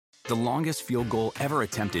The longest field goal ever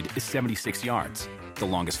attempted is 76 yards. The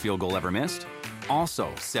longest field goal ever missed? Also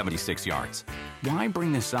 76 yards. Why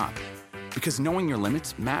bring this up? Because knowing your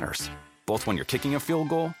limits matters, both when you're kicking a field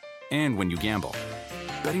goal and when you gamble.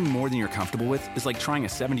 Betting more than you're comfortable with is like trying a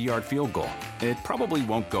 70-yard field goal. It probably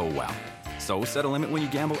won't go well. So set a limit when you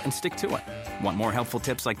gamble and stick to it. Want more helpful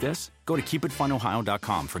tips like this? Go to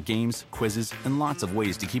keepitfunohio.com for games, quizzes, and lots of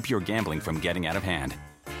ways to keep your gambling from getting out of hand.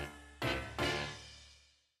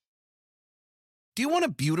 Do you want a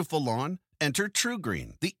beautiful lawn? Enter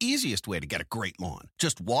TruGreen, the easiest way to get a great lawn.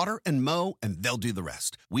 Just water and mow, and they'll do the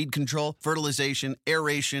rest. Weed control, fertilization,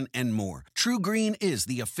 aeration, and more. TruGreen is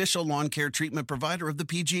the official lawn care treatment provider of the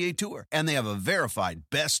PGA Tour, and they have a verified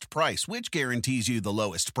best price, which guarantees you the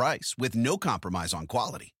lowest price with no compromise on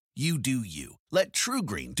quality. You do you. Let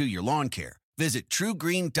TruGreen do your lawn care. Visit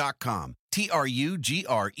TruGreen.com,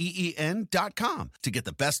 TruGreen.com, to get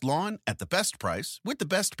the best lawn at the best price with the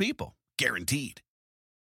best people. Guaranteed.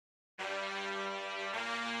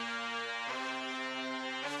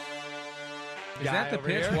 Is that the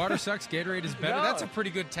pitch? Here? Water sucks, Gatorade is better? No. That's a pretty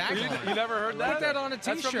good tagline. You never heard that? Put that on a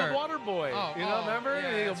T-shirt. That's from the Water Boy. Remember?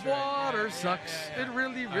 Yeah, he goes, water sucks. Yeah. It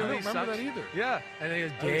really, I really don't sucks. remember that either. Yeah. And he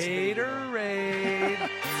goes, Gatorade.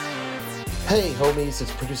 Hey, homies,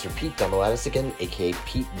 it's producer Pete Demolitis again, a.k.a.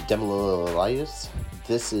 Pete Demolitis.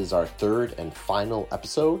 This is our third and final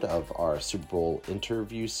episode of our Super Bowl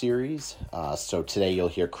interview series. So today you'll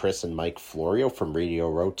hear Chris and Mike Florio from Radio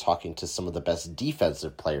Row talking to some of the best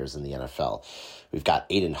defensive players in the NFL. We've got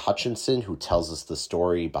Aidan Hutchinson, who tells us the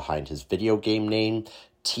story behind his video game name.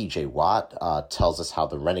 TJ Watt tells us how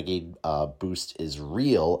the Renegade boost is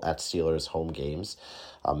real at Steelers home games.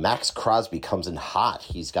 Maxx Crosby comes in hot.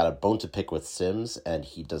 He's got a bone to pick with Sims, and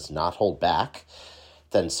he does not hold back.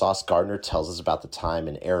 Then Sauce Gardner tells us about the time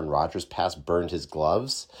an Aaron Rodgers pass burned his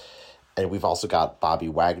gloves. And we've also got Bobby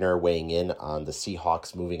Wagner weighing in on the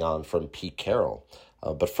Seahawks moving on from Pete Carroll.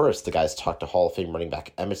 But first, the guys talk to Hall of Fame running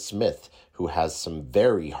back Emmitt Smith, who has some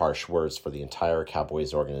very harsh words for the entire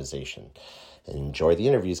Cowboys organization. Enjoy the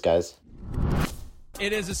interviews, guys.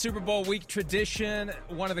 It is a Super Bowl week tradition.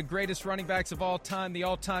 One of the greatest running backs of all time, the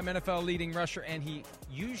all-time NFL leading rusher, and he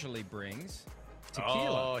usually brings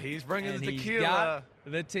tequila. Oh, he's bringing and the tequila. He's got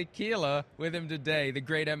the tequila with him today, the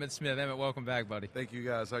great Emmitt Smith. Emmitt, welcome back, buddy. Thank you,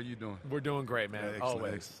 guys. How you doing? We're doing great, man. Yeah,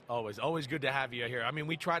 excellent. Always good to have you here. I mean,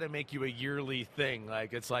 we try to make you a yearly thing.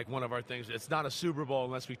 Like, it's like one of our things. It's not a Super Bowl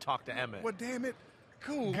unless we talk to Emmitt. Well, damn it.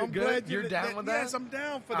 Cool. Good, I'm glad you're down with that? Yes, I'm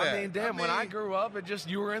down for that. I mean, when I grew up,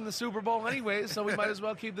 you were in the Super Bowl anyway, so we might as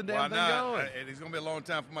well keep the damn thing going. And it's going to be a long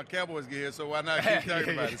time for my Cowboys to get here, so why not keep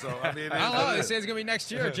talking about it? So, I mean, I don't know. They say it's going to be next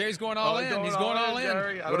year. Jay's going all in. He's going all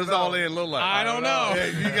in. What does all in look like? I don't know. Yeah,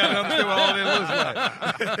 you got to understand what all in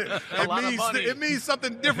looks like. It means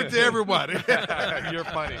something different to everybody. You're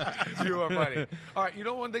funny. You are funny. All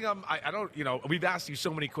right, one thing I don't, we've asked you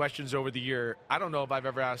so many questions over the year. I don't know if I've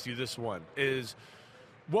ever asked you this one, is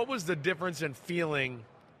what was the difference in feeling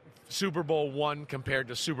Super Bowl I compared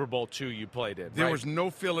to Super Bowl II you played in? There was no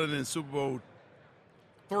feeling in Super Bowl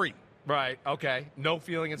III. Right, okay. No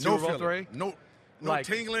feeling in Super Bowl III? No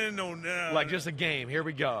tingling, no. Like just a game. Here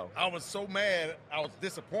we go. I was so mad. I was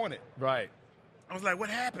disappointed. Right. I was like, what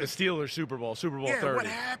happened? The Steelers Super Bowl 30. Yeah, what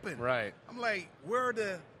happened? Right. I'm like, where are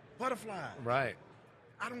the butterflies? Right.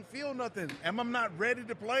 I don't feel nothing. Am I not ready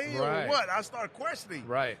to play right. or what? I started questioning.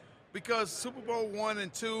 Right. Because Super Bowl I and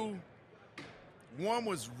II, one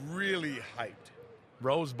was really hyped.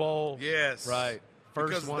 Rose Bowl. Yes. Right.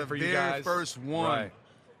 First one for you guys. First one. Right.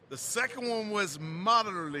 The second one was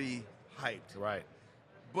moderately hyped. Right.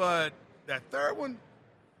 But that third one,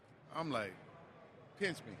 I'm like,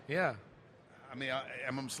 pinch me. Yeah. I mean,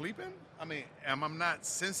 am I sleeping? I mean, am I not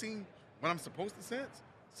sensing what I'm supposed to sense?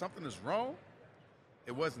 Something is wrong?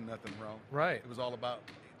 It wasn't nothing wrong. Right. It was all about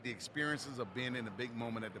the experiences of being in the big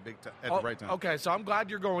moment at the right time. Okay, so I'm glad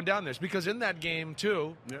you're going down this because in that game,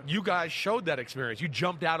 too, you guys showed that experience. You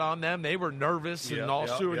jumped out on them. They were nervous and and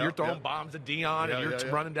you're throwing bombs at Dion and you're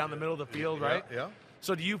running down the middle of the field, right? Yeah.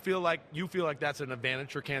 So do you feel like that's an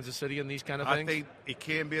advantage for Kansas City in these kind of things? I think it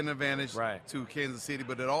can be an advantage to Kansas City,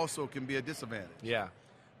 but it also can be a disadvantage. Yeah.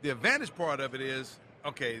 The advantage part of it is,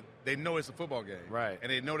 okay, they know it's a football game. Right.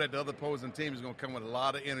 And they know that the other opposing team is going to come with a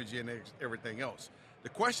lot of energy and everything else. The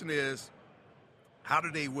question is, how do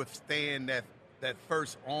they withstand that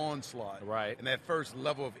first onslaught and that first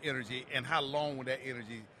level of energy, and how long will that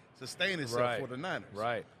energy sustain itself for the Niners?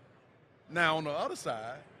 Right. Now, on the other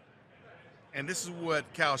side, and this is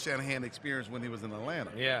what Kyle Shanahan experienced when he was in Atlanta.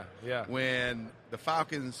 Yeah. When the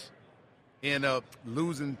Falcons end up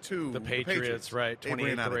losing to the Patriots, right? They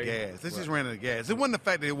ran out of gas. They just ran out of gas. It wasn't the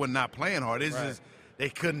fact that they were not playing hard. It's just they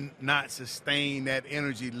couldn't not sustain that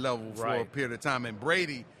energy level for a period of time. And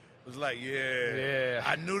Brady was like, yeah,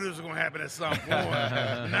 I knew this was going to happen at some point.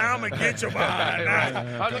 Now I'm going to get you behind.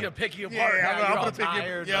 I'm going to pick you apart. I'm going to pick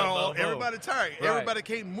tired, you. Everybody tired. Right. Everybody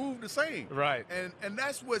can't move the same. Right. And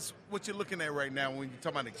that's what you're looking at right now when you're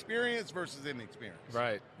talking about experience versus inexperience.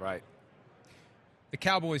 Right. The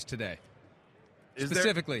Cowboys today.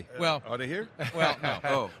 Specifically. Well, are they here? Well,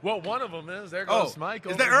 no. Well, one of them is. There goes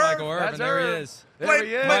Michael. Is that Michael Irvin? That's there Irv. he is. There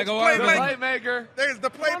he is. Michael Irvin. The playmaker. There's the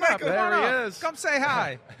playmaker. There he is. Come say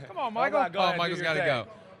hi. Come on, Michael. Michael's got to go.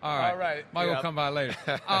 All right. Michael will come by later.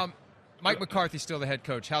 Mike McCarthy's still the head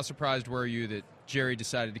coach. How surprised were you that Jerry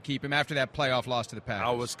decided to keep him after that playoff loss to the Packers?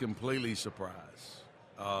 I was completely surprised.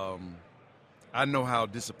 I know how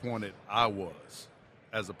disappointed I was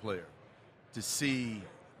as a player to see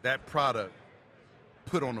that product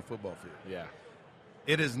put on the football field. Yeah.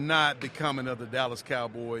 It is not becoming of the Dallas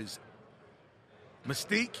Cowboys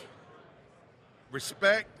mystique,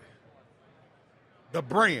 respect, the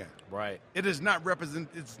brand. Right. It is not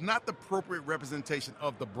it's not the appropriate representation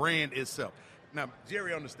of the brand itself. Now,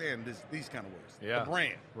 Jerry understands these kind of words. Yeah. The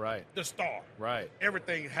brand. Right. The star. Right.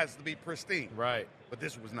 Everything has to be pristine. Right. But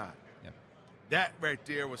this was not. Yeah. That right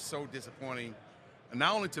there was so disappointing,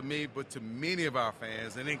 not only to me, but to many of our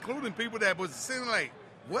fans, and including people that was sitting like,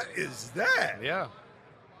 what is that? Yeah.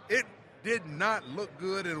 It did not look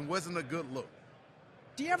good and wasn't a good look.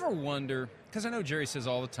 Do you ever wonder, because I know Jerry says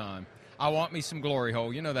all the time, I want me some glory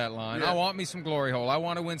hole. You know that line. Yeah. I want me some glory hole. I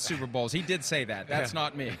want to win Super Bowls. He did say that. That's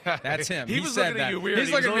not me. That's him. He was said looking that. at you weird.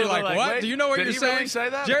 He's looking at me like, what? wait, Do you know what did you're he saying? really say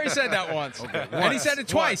that? Jerry said that once. And he said it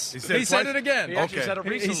twice. He said it again. He actually said it He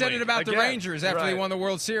recently. said it about the Again. Rangers after they Right. won the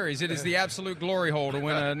World Series. It is the absolute glory hole to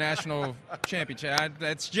win a national championship.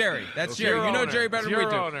 That's Jerry. That's Jerry. Your You know owner. Jerry better It's than we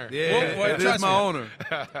your do. owner. Yeah, Well, it is trust my me. owner.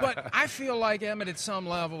 But I feel like Emmitt at some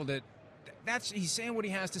level he's saying what he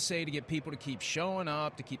has to say to get people to keep showing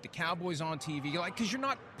up, to keep the Cowboys on TV, like, because you're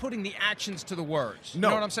not putting the actions to the words. You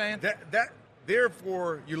know what I'm saying?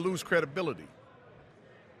 Therefore, you lose credibility.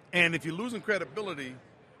 And if you're losing credibility,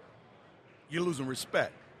 you're losing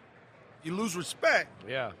respect. You lose respect,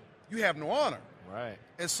 Yeah. you have no honor. Right.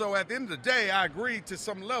 And so at the end of the day, I agree to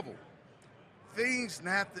some level. Things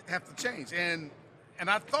have to change. And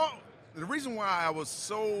I thought the reason why I was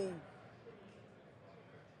so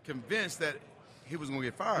convinced that he was going to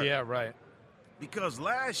get fired. Yeah, right. Because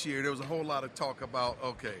last year there was a whole lot of talk about,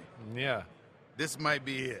 okay, Yeah. this might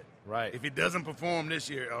be it. Right. If he doesn't perform this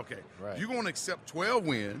year, okay. Right. You're going to accept 12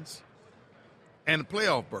 wins and a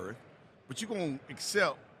playoff berth, but you're going to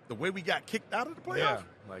accept the way we got kicked out of the playoff? Yeah.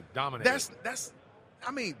 Like dominated. That's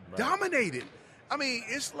dominated. I mean,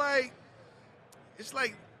 it's like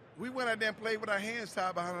we went out there and played with our hands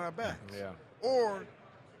tied behind our backs. Yeah. Or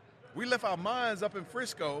we left our minds up in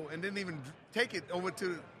Frisco and didn't even take it over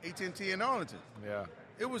to AT&T in Arlington. Yeah.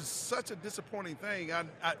 It was such a disappointing thing.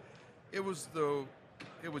 It was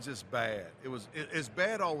just bad. It's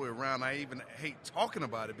bad all the way around. I even hate talking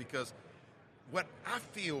about it because what I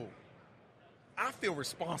feel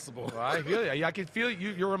responsible. Well, I feel you. I can feel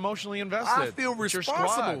you're emotionally invested. I feel It's your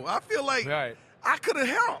responsible. squad. I feel like Right. I could have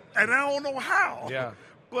helped, and I don't know how. Yeah.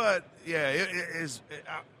 But yeah, it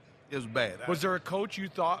was bad. Was there a coach you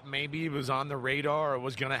thought maybe was on the radar or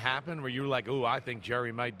was going to happen where you were like, oh, I think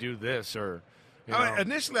Jerry might do this or, you know?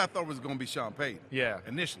 Initially, I thought it was going to be Sean Payton. Yeah.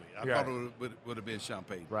 Initially, I Right. thought it would have been Sean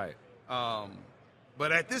Payton. Right.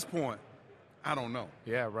 But at this point, I don't know.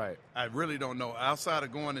 Yeah, right. I really don't know. Outside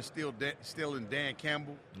of going and stealing Dan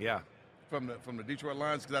Campbell Yeah. from the Detroit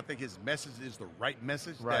Lions, because I think his message is the right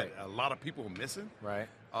message Right. that a lot of people are missing. Right.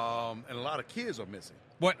 And a lot of kids are missing.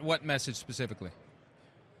 What message specifically?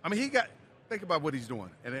 I mean, think about what he's doing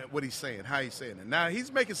and what he's saying, how he's saying it. Now,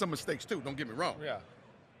 he's making some mistakes, too. Don't get me wrong. Yeah.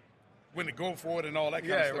 When to go for it and all that kind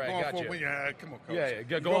Yeah, of stuff. right, Going got for you. it when you're, come on, coach. Yeah.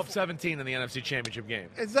 You Go up for- 17 in the NFC Championship game.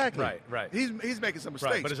 Exactly. Right. He's making some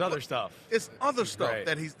mistakes. Right. But his other stuff. It's other stuff Right.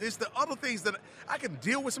 it's the other things that I can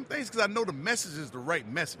deal with some things because I know the message is the right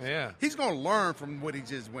message. Yeah. He's going to learn from what he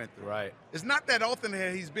just went through. Right. It's not that often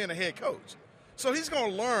that he's been a head coach. So he's going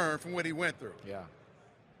to learn from what he went through. Yeah.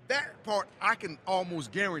 That part I can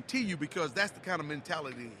almost guarantee you because that's the kind of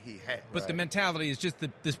mentality he had. But the mentality is just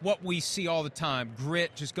this what we see all the time: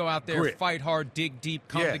 grit. Just go out there, Grit. fight hard, dig deep,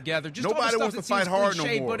 come Yeah. together. Just Nobody all the stuff wants that to fight seems hard no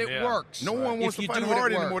cliche, more. but it Yeah. works. No one wants If to you fight do it,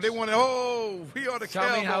 hard it anymore. works. They want to, we are the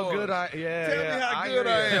Tell me how Cowboys. good I Tell me yeah, how I good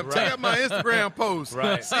I hear you. am. Right. Check out my Instagram post.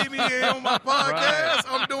 Right. See me on my podcast.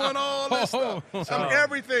 I'm doing all this stuff. I'm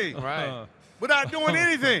everything. Right. Without doing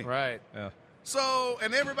anything. Right. So,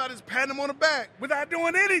 and everybody's patting them on the back without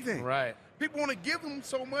doing anything. Right. People want to give them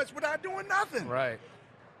so much without doing nothing. Right.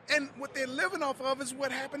 And what they're living off of is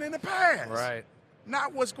what happened in the past. Right.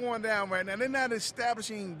 not what's going down right now. They're not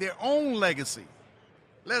establishing their own legacy,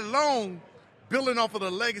 let alone building off of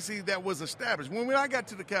the legacy that was established. When I got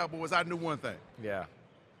to the Cowboys, I knew one thing. Yeah.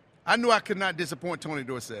 I knew I could not disappoint Tony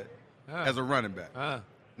Dorsett as a running back.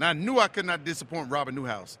 And I knew I could not disappoint Robert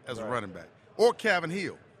Newhouse as a running back, or Calvin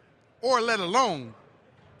Hill, or let alone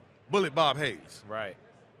Bullet Bob Hayes. Right.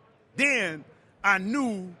 Then I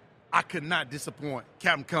knew I could not disappoint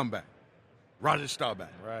Captain Comeback, Roger Staubach,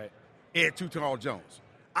 Ed Too Tall Jones.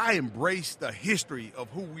 I embraced the history of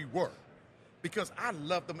who we were because I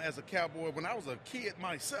loved them as a Cowboy when I was a kid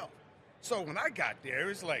myself. So when I got there,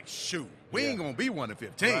 it's like, shoot, we ain't going to be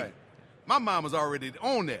 1-15. Right. My mind was already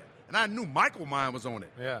on that. And I knew Michael Mine was on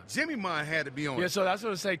it. Yeah. Jimmy Mine had to be on it. Yeah, so that's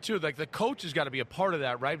what I say, too. Like, the coach has got to be a part of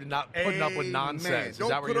that, right? And not putting up with nonsense. Is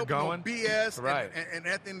that where you're going? Don't put up no BS. Right. And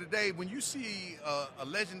at the end of the day, when you see a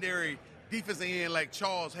legendary defensive end like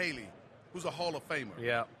Charles Haley, who's a Hall of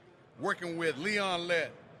Famer, working with Leon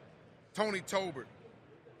Lett, Tony Tolbert,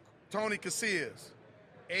 Tony Casillas,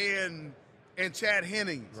 and Chad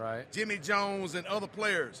Hennings, Jimmy Jones, and other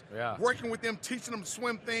players, working with them, teaching them to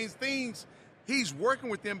swim things. He's working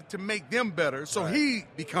with them to make them better so he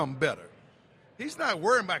become better. He's not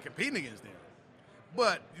worrying about competing against them.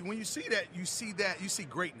 But when you see that, you see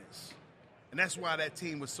greatness. And that's why that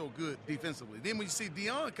team was so good defensively. Then when you see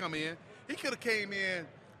Deion come in, he could have came in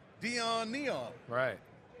Deion Neon. Right.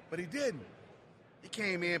 But he didn't. He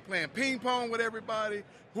came in playing ping pong with everybody.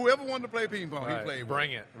 Whoever wanted to play ping pong, he played with.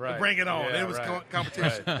 Bring it. Right. Bring it on. Yeah, it was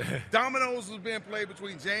competition. Dominoes was being played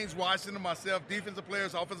between James Washington, myself, defensive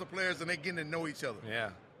players, offensive players, and they getting to know each other.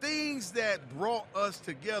 Yeah. Things that brought us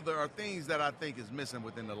together are things that I think is missing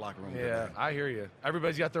within the locker room today. I hear you.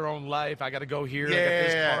 Everybody's got their own life. I got to go here.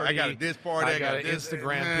 I got this party. I got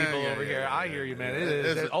Instagram people over here. I hear you, man. It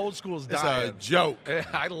is old school's dying. It's a joke.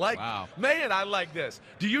 I like. Wow. Man, I like this.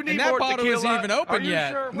 Do you need and more that tequila? bottle isn't even open Are you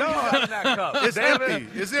yet. Sure? No, that cup? it's empty.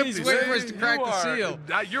 It's empty. He's waiting for us to crack the seal.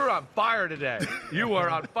 You're on fire today. You are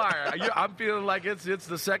on fire. I'm feeling like it's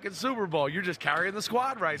the second Super Bowl. You're just carrying the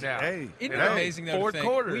squad right now. Hey, isn't it amazing though? Fourth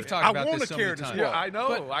quarter. We've talked about this so many carry the times. squad. Yeah, I know.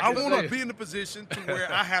 But I want to be in the position to where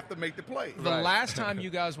I have to make the play. The last time you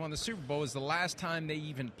guys won the Super Bowl is the last time they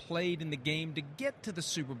even played in the game to get to the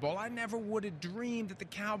Super Bowl. I never would have dreamed that the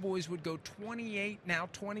Cowboys would go 28, now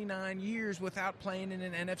 29 years without playing in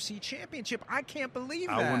an NFC championship. I can't believe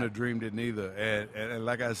that. I wouldn't have dreamed it neither. And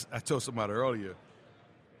like I told somebody earlier,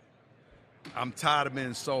 I'm tired of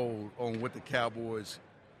being sold on what the Cowboys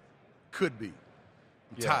could be.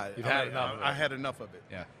 I'm tired. You've had enough of it. I had enough of it.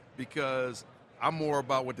 Yeah. Because I'm more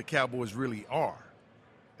about what the Cowboys really are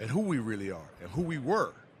and who we really are and who we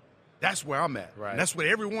were. That's where I'm at. Right. And that's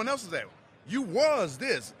where everyone else is at. You was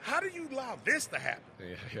this. How do you allow this to happen?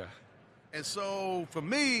 Yeah. And so for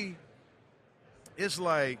me, it's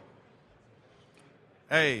like,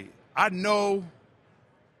 hey, I know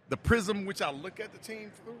the prism which I look at the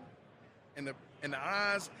team through and the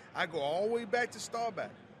eyes, I go all the way back to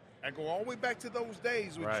Staubach. I go all the way back to those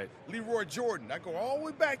days with Leroy Jordan. I go all the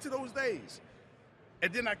way back to those days.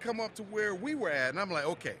 And then I come up to where we were at, and I'm like,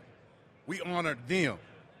 okay, we honored them.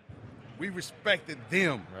 We respected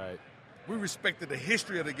them. Right. We respected the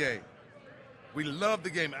history of the game. We love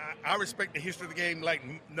the game. I respect the history of the game like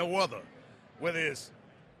no other, whether it's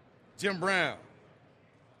Jim Brown,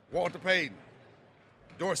 Walter Payton,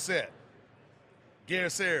 Dorsett,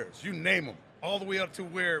 Gary Sayers, you name them, all the way up to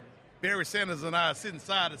where Barry Sanders and I are sitting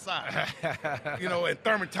side to side, and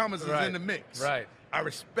Thurman Thomas is in the mix. Right. I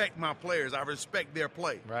respect my players. I respect their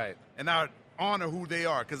play. Right. And I honor who they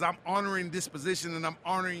are because I'm honoring this position and I'm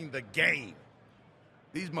honoring the game.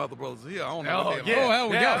 These mother brothers here, I don't know what they are. Oh, hell,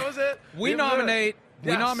 we go. That was it. We nominate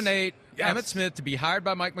Yes. Emmitt Smith to be hired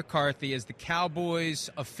by Mike McCarthy as the Cowboys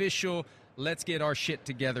official let's get our shit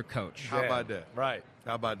together coach. How about that? Right.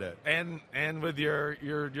 How about that? And with your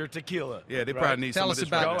tequila. Yeah, they probably need Tell some us of this.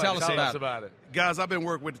 about right it. now. Tell us about it. Guys, I've been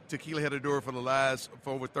working with Tequila Headador for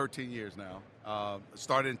over 13 years now.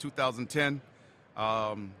 Started in 2010,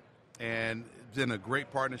 and it's been a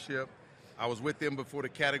great partnership. I was with them before the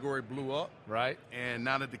category blew up. Right. And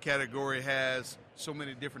now that the category has so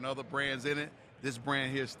many different other brands in it, this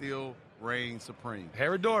brand here still reigns supreme.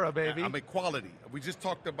 Heredora, baby. I mean, quality. We just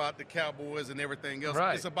talked about the Cowboys and everything else.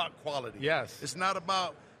 Right. It's about quality. Yes. It's not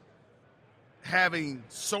about having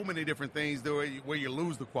so many different things where you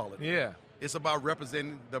lose the quality. Yeah. It's about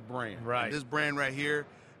representing the brand. Right. And this brand right here,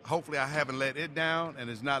 hopefully I haven't let it down, and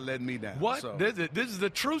it's not letting me down. What? So. This is the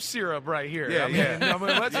true syrup right here. Yeah,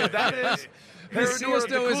 That is. The seal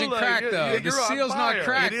still isn't cracked, though. The seal's not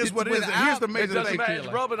cracked. It is what it is. Here's the amazing thing. It's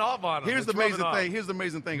rubbing off on him. Here's the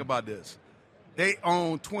amazing thing about this. They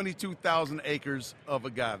own 22,000 acres of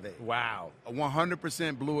agave. Wow.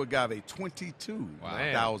 100% blue agave,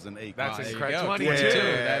 22,000 acres. That's Wow, incredible. 22.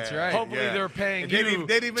 Yeah. That's right. Hopefully they're paying you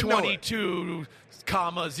they didn't even know it. 22,000,000,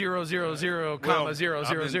 Well,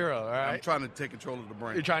 0,000, all right? I'm trying to take control of the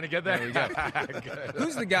brain. You're trying to get there? There we go.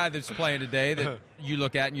 Who's the guy that's playing today that you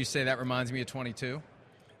look at and you say that reminds me of 22?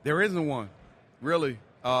 There isn't one, really.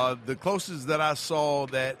 The closest that I saw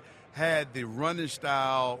that had the running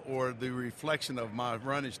style or the reflection of my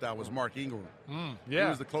running style was Mark Ingram. He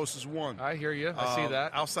was the closest one. I hear you. I see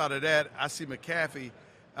that. Outside of that, I see McCaffrey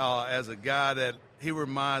as a guy that he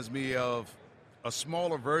reminds me of a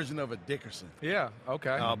smaller version of a Dickerson. Yeah,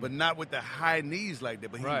 okay. But not with the high knees like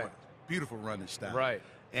that, but he Right. went beautiful running style. Right.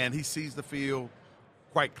 And he sees the field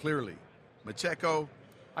quite clearly. Pacheco,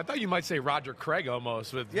 I thought you might say Roger Craig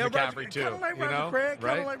almost with yeah, McCaffrey too. Kind of like you Roger know? Craig. Kind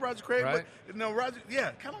Right? of like Roger Craig. Right? But no, Roger. Yeah,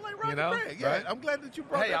 kind of like Roger You know? Craig. Yeah, Right? I'm glad that you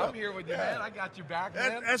brought Hey, that up. I'm here with you, man. I got you back,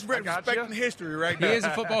 man. That's I got respecting you. history right He there. is a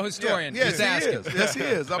football historian. Yes, Just he asking. is. Yes, he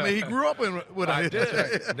is. I mean, he grew up with a I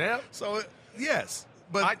did. Yeah. So, yes.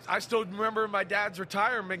 But I still remember my dad's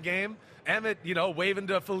retirement game. Emmitt, waving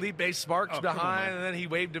to Felipe Sparks come on, behind, man. and then he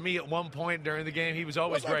waved to me at one point during the game. He was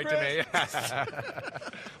always What's up, great to me.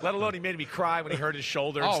 Let alone he made me cry when he hurt his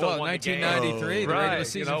shoulder and Oh, still well, won the game. 1993, the regular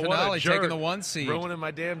season what a finale, jerk. taking the 1 seed. Ruining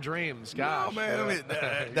my damn dreams. Gosh. no, man. I mean,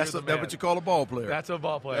 that's You're the what man. you call a ball player. That's a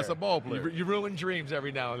ball player. That's a ball player. You ruin dreams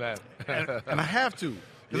every now and then. and I have to.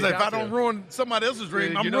 Because You if I have don't to. ruin somebody else's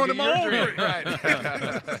dream, I'm You don't ruining get my own your dream.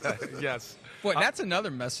 Right. Yes. Boy, that's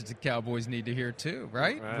another message the Cowboys need to hear, too,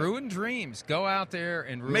 right? Right. Ruin dreams. Go out there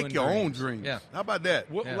and ruin Make your own dreams. dreams. Yeah. How about that?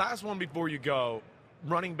 Yeah. Last one before you go.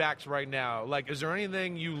 Running backs right now, is there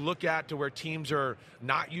anything you look at to where teams are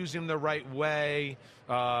not using them the right way?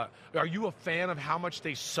 Are you a fan of how much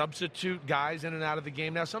they substitute guys in and out of the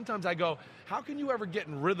game? Now, sometimes I go, how can you ever get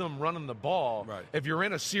in rhythm running the ball if you're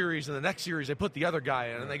in a series and the next series they put the other guy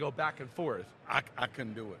in and they go back and forth? I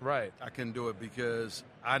couldn't do it. Right. I couldn't do it because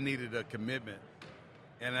I needed a commitment.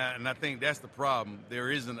 And I think that's the problem. There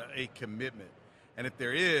isn't a commitment. And if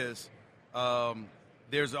there is,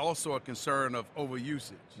 there's also a concern of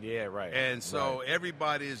overusage. Yeah, right. And so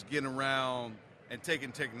everybody is getting around and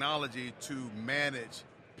taking technology to manage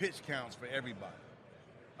pitch counts for everybody.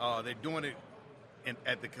 They're doing it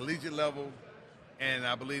at the collegiate level, and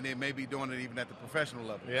I believe they may be doing it even at the professional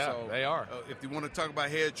level. Yeah, so, they are. If you want to talk about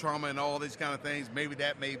head trauma and all these kind of things, maybe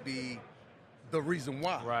that may be the reason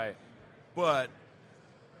why. Right. But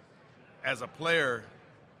as a player,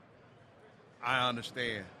 I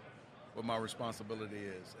understand what my responsibility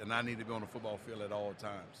is, and I need to be on the football field at all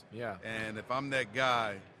times. Yeah. And if I'm that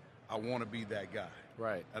guy, I want to be that guy.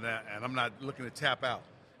 Right. And I'm not looking to tap out.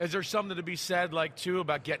 Is there something to be said, too,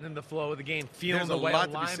 about getting in the flow of the game, feeling There's the a way lot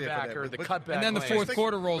a to be said for that, linebacker, the but- cutback And then the lane? fourth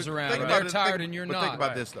quarter rolls around, and about they're it, tired and you're but not. think about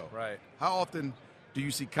Right, this, though. right. How often do you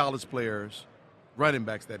see college players, running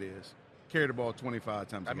backs that is, carry the ball 25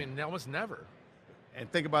 times a game? Almost never.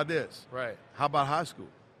 And think about this. Right. How about high school?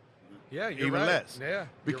 Yeah, you're Even right. less. Yeah, you're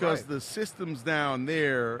Because right. the systems down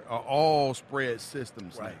there are all spread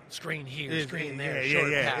systems. Right. now. Screen here, screen there, Yeah,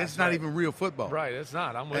 short yeah. pass, It's not right. even real football. Right, it's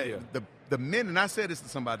not. I'm with you. The minute, and I said this to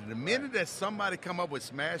somebody, the minute that somebody come up with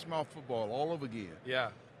smash mouth football all over again, Yeah.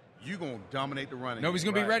 you're going to dominate the running. Nobody's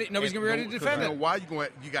going to be ready. Nobody's going to be ready to defend You know it. why?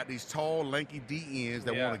 You got these tall, lanky DNs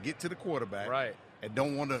that Yeah. want to get to the quarterback. Right. And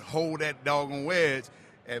don't want to hold that doggone wedge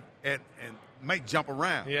and might jump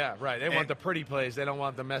around. Yeah, right. They want the pretty plays. They don't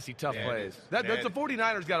want the messy, tough Yeah, plays. it is. The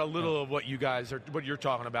 49ers got a little of what you guys are, what you're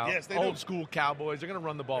talking about. Yes, they Old do. school Cowboys. They're going to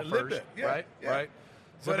run the ball A little first, bit, yeah, right? yeah. Right.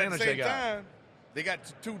 It's the But at the advantage same they got. time, they got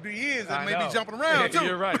two DNs I that may know. be jumping around, Yeah, too.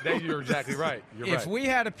 You're right. You're exactly right. You're If right. we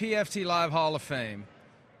had a PFT Live Hall of Fame,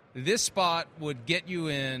 this spot would get you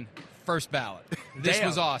in first ballot. This Damn.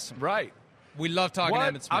 was awesome. Right. We love talking What?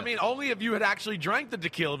 to Emmitt Smith. I mean, only if you had actually drank the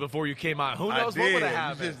tequila before you came on. Who I knows what did. would You have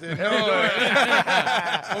happened? just didn't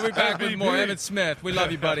we'll be back with more MVP. Emmitt Smith. We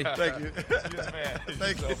love you, buddy. Thank you. Man,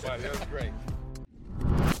 Thank you. buddy. That was great.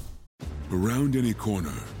 Around any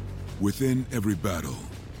corner, within every battle,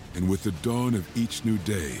 and with the dawn of each new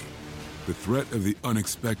day, the threat of the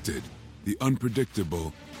unexpected, the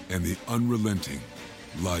unpredictable, and the unrelenting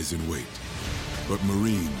lies in wait. But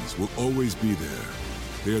Marines will always be there.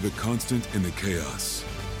 They are the constant in the chaos.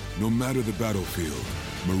 No matter the battlefield,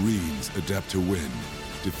 Marines adapt to win,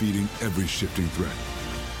 defeating every shifting threat,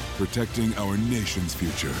 protecting our nation's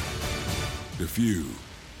future. The few,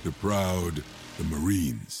 the proud, the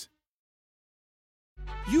Marines.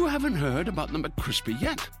 You haven't heard about the McCrispy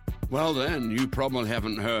yet? Well, then, you probably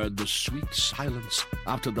haven't heard the sweet silence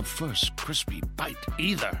after the first crispy bite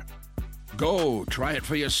either. Go try it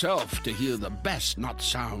for yourself to hear the best nut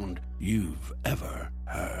sound you've ever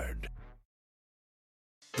heard.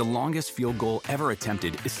 The longest field goal ever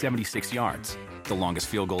attempted is 76 yards. The longest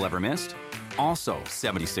field goal ever missed? Also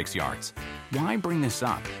 76 yards. Why bring this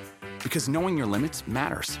up? Because knowing your limits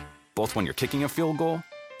matters, both when you're kicking a field goal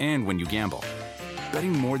and when you gamble.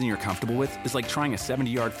 Betting more than you're comfortable with is like trying a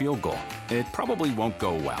 70-yard field goal. It probably won't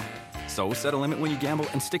go well. So set a limit when you gamble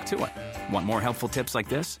and stick to it. Want more helpful tips like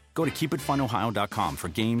this? Go to keepitfunohio.com for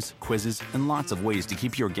games, quizzes, and lots of ways to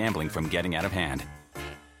keep your gambling from getting out of hand.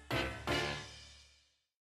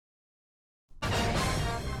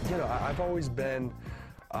 You know, I've always been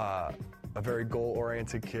a very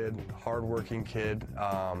goal-oriented kid, hard-working kid.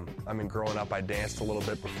 I mean, growing up, I danced a little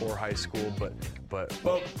bit before high school, but.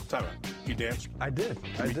 Well, time out. You danced? I did.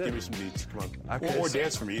 Give me some beats. Come on. Okay, or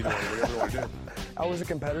dance for me, either way, whatever you want to do. I was a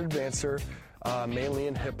competitive dancer, mainly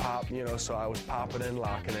in hip-hop, you know, so I was popping and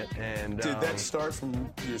locking it. And did that start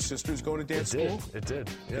from your sisters going to dance school? It did,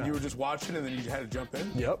 yeah. And you were just watching, and then you had to jump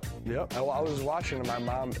in? Yep. I was watching, and my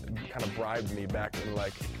mom kind of bribed me back in, I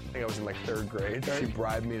think I was in 3rd grade. She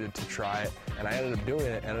bribed me to try it, and I ended up doing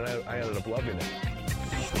it, and I ended up loving it.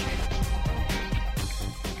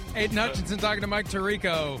 Aidan Hutchinson talking to Mike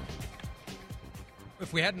Tirico.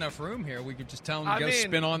 If we had enough room here, we could just tell him to go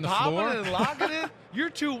spin on the floor. Bobbing and locking it? You're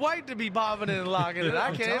too white to be bobbing and locking it.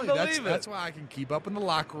 I can't believe it. That's why I can keep up in the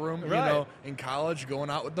locker room. Right. You know, in college, going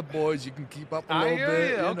out with the boys, you can keep up a little bit. I hear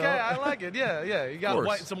you. Okay, know? I like it. Yeah. You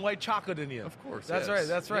got some white chocolate in you. Of course. That's yes. right.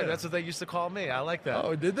 That's right. Yeah. That's what they used to call me. I like that.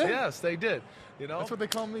 Oh, did they? Yes, they did. You know, that's what they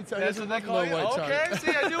call me. That's what they call you. Okay,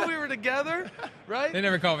 see, I knew we were together, right? They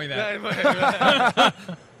never called me that.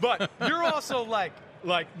 But you're also like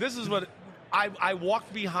this is what I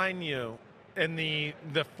walked behind you in the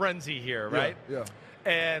frenzy here, right? Yeah.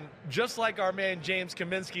 And just like our man James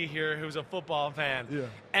Kaminsky here, who's a football fan,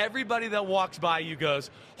 everybody that walks by you goes,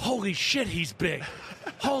 "Holy shit, he's big!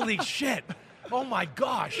 Holy shit! Oh my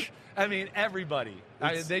gosh!" I mean, everybody.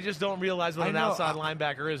 They just don't realize what an outside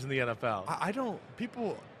linebacker is in the NFL.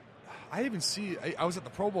 I even see. I was at the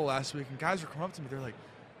Pro Bowl last week, and guys were coming up to me. They're like,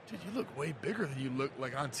 "Dude, you look way bigger than you look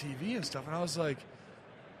like on TV and stuff." And I was like,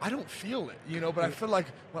 I don't feel it, you know, but I feel like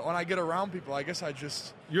when I get around people, I guess I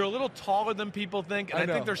just... You're a little taller than people think, and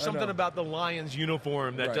I think there's something about the Lions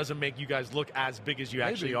uniform that doesn't make you guys look as big as you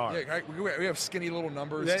actually are. Yeah, we have skinny little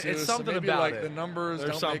numbers, too. It's something so maybe about it. The numbers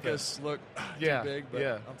don't make us look too big, but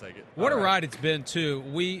I'll take it. What a ride it's been, too.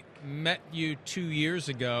 We met you 2 years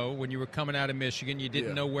ago when you were coming out of Michigan. You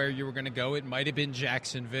didn't know where you were going to go. It might have been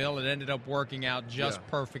Jacksonville. It ended up working out just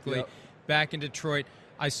perfectly. Back in Detroit.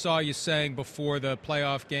 I saw you saying before the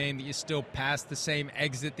playoff game that you still passed the same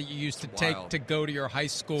exit that you used to take to go to your high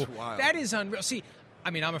school. That is unreal. See,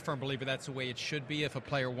 I mean, I'm a firm believer that's the way it should be if a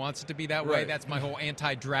player wants it to be that way. That's my whole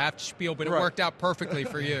anti-draft spiel, but it worked out perfectly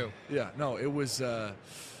for you. No, it was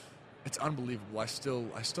it's unbelievable. I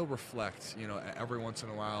still reflect, you know, every once in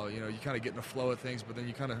a while, you know, you kind of get in the flow of things, but then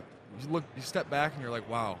you step back and you're like,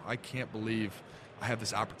 wow, I can't believe I have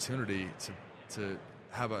this opportunity to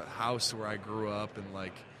have a house where I grew up and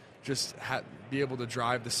just be able to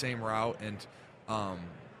drive the same route and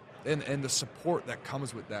the support that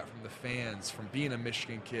comes with that from the fans, from being a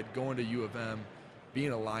Michigan kid, going to U of M,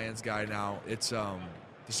 being a Lions guy now. It's the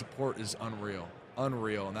support is unreal,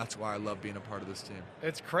 and that's why I love being a part of this team.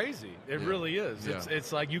 It's crazy. It really is. Yeah.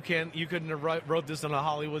 It's like you couldn't have wrote this in a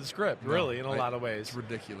Hollywood script, really, in a lot of ways. It's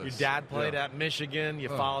ridiculous. Your dad played at Michigan. You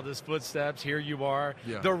followed his footsteps. Here you are.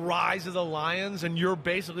 Yeah. The rise of the Lions, and you're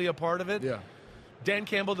basically a part of it. Yeah. Dan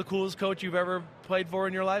Campbell, the coolest coach you've ever played for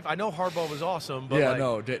in your life? I know Harbaugh was awesome,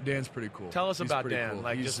 but Dan's pretty cool. Tell us about Dan. Cool.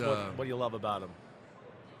 Like, just what do you love about him?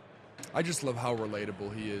 I just love how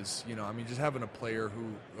relatable he is. You know, I mean, just having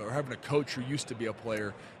having a coach who used to be a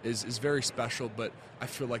player is very special, but I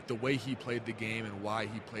feel like the way he played the game and why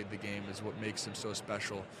he played the game is what makes him so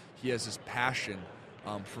special. He has this passion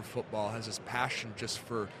for football, has this passion just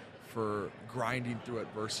for grinding through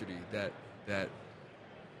adversity that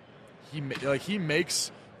he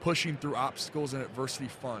makes pushing through obstacles and adversity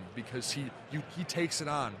fun because he takes it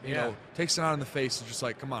on, you know, takes it on in the face and just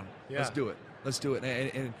like, come on, let's do it. Let's do it.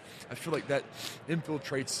 And I feel like that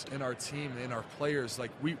infiltrates in our team, in our players.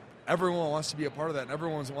 Like everyone wants to be a part of that, and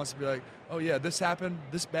everyone wants to be like, oh, yeah, this happened,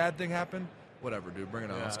 this bad thing happened. Whatever, dude, bring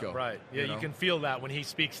it on. Let's go. Right. Yeah, you can feel that when he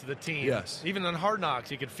speaks to the team. Yes. Even on Hard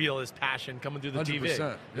Knocks, you could feel his passion coming through the 100%.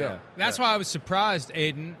 TV. Yeah. That's why I was surprised,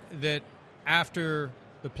 Aidan, that after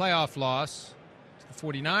the playoff loss to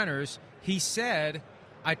the 49ers, he said,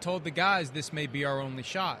 I told the guys this may be our only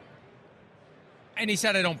shot. And he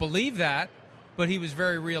said, I don't believe that. but he was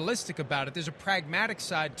very realistic about it. There's a pragmatic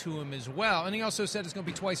side to him as well. And he also said it's going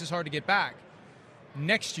to be twice as hard to get back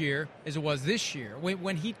next year as it was this year.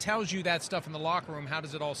 When he tells you that stuff in the locker room, how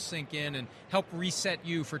does it all sink in and help reset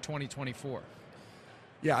you for 2024?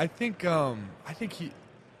 Yeah, I think he,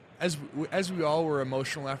 as we all were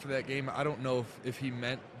emotional after that game, I don't know if he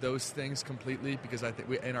meant those things completely, because I think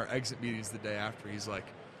in our exit meetings the day after, he's like,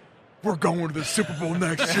 we're going to the Super Bowl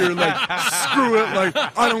next year. Like, screw it. Like,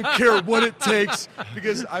 I don't care what it takes.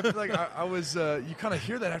 Because I feel like I was, you kind of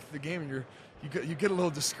hear that after the game, and you get a little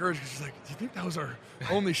discouraged, because you're like, do you think that was our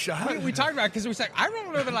only shot? We talked about it because it was like, I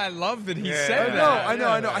don't know that I love that he said that. I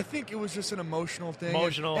know. I think it was just an emotional thing.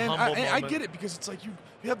 Humble and moment. I get it, because it's like you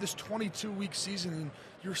have this 22-week season, and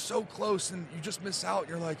you're so close, and you just miss out.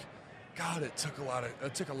 You're like, God, it took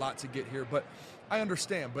a lot to get here. But I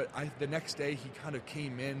understand. But the next day, he kind of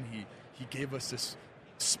came in. He gave us this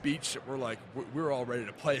speech that we're all ready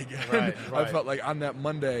to play again. Right. I felt like on that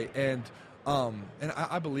Monday, and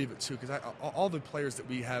I believe it too, because all the players that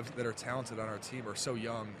we have that are talented on our team are so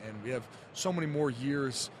young, and we have so many more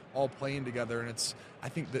years all playing together. And I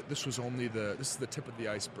think that this is the tip of the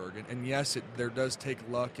iceberg. And yes, there does take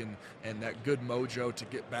luck and that good mojo to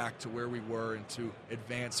get back to where we were and to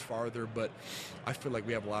advance farther. But I feel like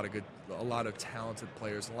we have a lot of talented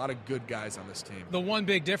players, a lot of good guys on this team. The one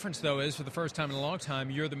big difference, though, is for the first time in a long time,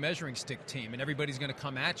 you're the measuring stick team, and everybody's going to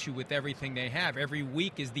come at you with everything they have. Every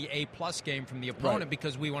week is the A-plus game from the opponent,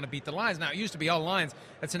 because we want to beat the Lions. Now, it used to be all Lions.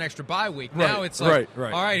 That's an extra bye week. Right. Now it's like,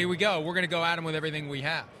 right. All right, here we go. We're going to go at them with everything we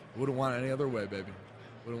have. Wouldn't want it any other way, baby.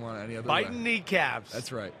 Wouldn't want it any other way. Biting kneecaps.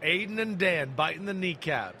 That's right. Aidan and Dan biting the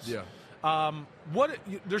kneecaps. Yeah.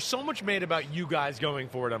 There's so much made about you guys going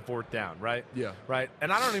for it on fourth down, right? Yeah. Right.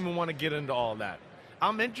 And I don't even want to get into all that.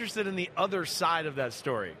 I'm interested in the other side of that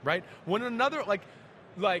story, right? When another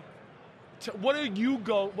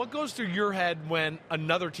what goes through your head when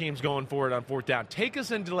another team's going for it on fourth down? Take us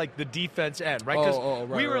into the defense end, right? Because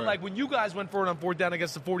we were when you guys went for it on fourth down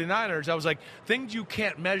against the 49ers, I was like, things you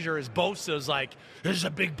can't measure is Bosa's this is a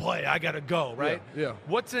big play, I got to go, right? Yeah.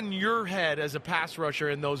 What's in your head as a pass rusher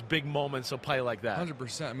in those big moments of play like that?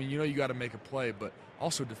 100%. I mean, you got to make a play, but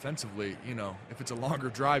also defensively, if it's a longer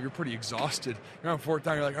drive, you're pretty exhausted. You're on fourth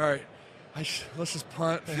down, you're like, all right, let's just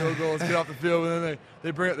punt, field goal, let's get off the field. And then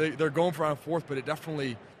they bring it. They're going for on fourth, but it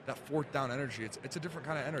definitely, that fourth down energy, it's a different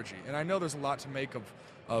kind of energy. And I know there's a lot to make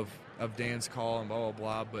of Dan's call and blah,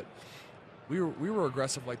 blah, blah, but we were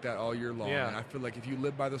aggressive like that all year long. Yeah. And I feel like if you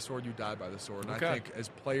live by the sword, you die by the sword. And I think as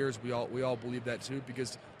players, we all believe that too,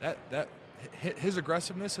 because that his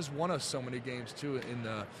aggressiveness has won us so many games too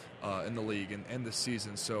in the league and this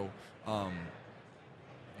season. So.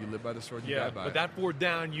 You live by the sword, you die by it. But that fourth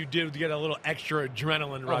down, you did get a little extra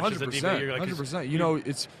adrenaline rush. 100%. You're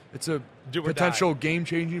 100%. It's a potential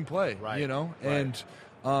game-changing play, right. And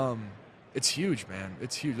it's huge, man.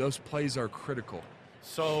 It's huge. Those plays are critical.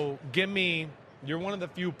 So you're one of the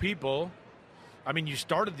few people, I mean, you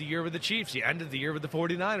started the year with the Chiefs. You ended the year with the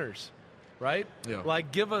 49ers, right? Yeah.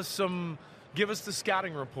 Give us the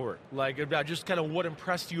scouting report, about just kind of what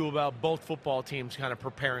impressed you about both football teams kind of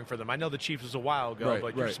preparing for them. I know the Chiefs was a while ago,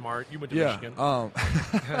 but you're smart. You went to Michigan.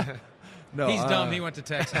 No, he's dumb. He went to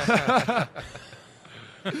Texas.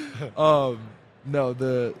 No,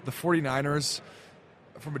 the 49ers,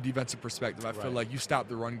 from a defensive perspective, I feel like you stop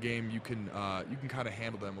the run game, you can kind of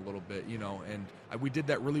handle them a little bit, and we did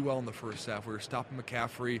that really well in the first half. We were stopping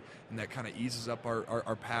McCaffrey, and that kind of eases up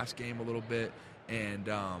our pass game a little bit, and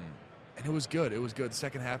it was good. It was good. The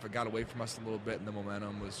second half, it got away from us a little bit, and the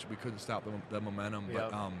momentum we couldn't stop the momentum.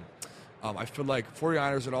 Yep. But I feel like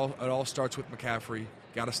 49ers, it all starts with McCaffrey.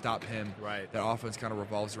 Got to stop him. Right. That offense kind of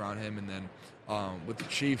revolves around him, and then with the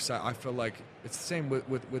Chiefs, I feel like it's the same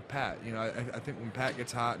with Pat. I think when Pat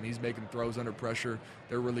gets hot and he's making throws under pressure,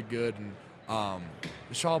 they're really good, and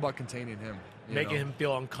it's all about containing him. Making him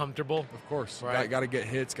feel uncomfortable. Of course. Right. Got to get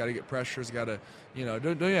hits, got to get pressures, got to, don't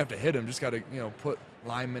even have to hit him, just got to, put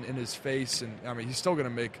linemen in his face. And, I mean, he's still going to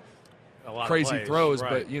make a lot crazy of throws,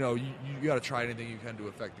 right. but, you got to try anything you can to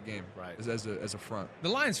affect the game as a front. The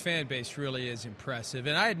Lions fan base really is impressive,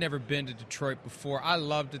 and I had never been to Detroit before. I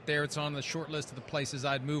loved it there. It's on the short list of the places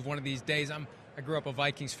I'd move one of these days. I grew up a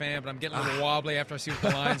Vikings fan, but I'm getting a little wobbly after I see what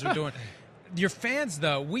the Lions are doing. Your fans,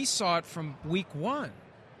 though, we saw it from week one.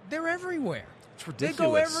 They're everywhere. It's ridiculous. They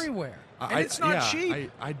go everywhere, and it's not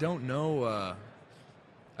cheap. I don't know.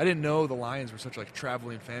 I didn't know the Lions were such a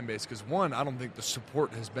traveling fan base because, one, I don't think the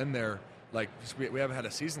support has been there. We haven't had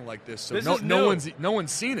a season like this, so no one's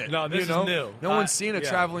seen it. No, this is new. No one's seen a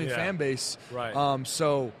traveling fan base. Right.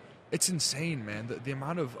 So it's insane, man. The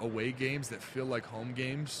amount of away games that feel like home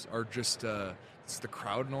games are just it's the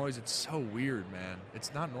crowd noise. It's so weird, man.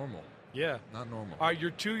 It's not normal. Yeah. Not normal. All right,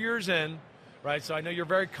 you're 2 years in, right? So I know you're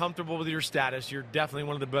very comfortable with your status. You're definitely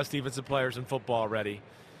one of the best defensive players in football already.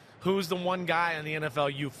 Who's the one guy in the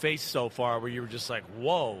NFL you faced so far where you were just like,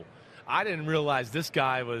 whoa, I didn't realize this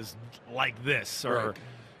guy was like this? Or, Right.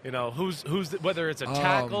 you know, whether it's a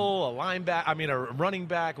tackle, a linebacker, I mean, a running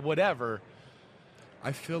back, whatever.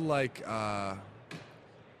 I feel like the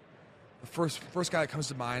first guy that comes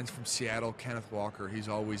to mind is from Seattle, Kenneth Walker. He's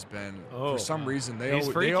always been, for some reason, they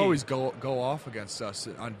always go off against us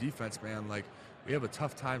on defense, man. Like, we have a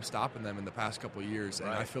tough time stopping them in the past couple of years, and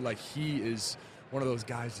I feel like he is one of those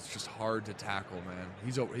guys that's just hard to tackle, man.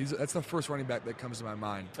 That's the first running back that comes to my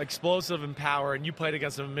mind. Explosive and power, and you played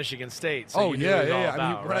against him in Michigan State. So you knew what it was all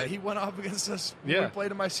about, right? He went off against us when we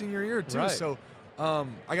played in my senior year too. Right. So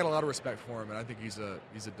I got a lot of respect for him, and I think he's a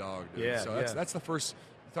dog, dude. Yeah, so that's the first.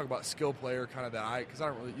 Talk about skill player, kind of because I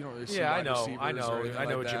don't really, you don't really see I wide know receivers or what like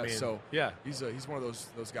you that. mean. So yeah, he's one of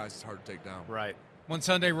those guys that's hard to take down. Right. When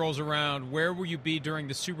Sunday rolls around, where will you be during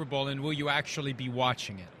the Super Bowl, and will you actually be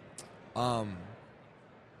watching it?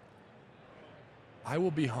 I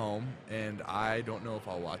will be home, and I don't know if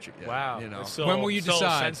I'll watch it yet. Wow. You know, when will you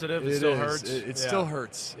decide? Sensitive. It still hurts. It still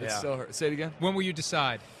hurts. It still hurts. Say it again. When will you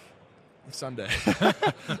decide? Sunday.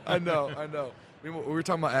 I know. We were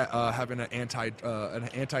talking about having an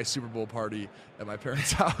anti Super Bowl party at my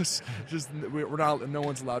parents' house. We're not. No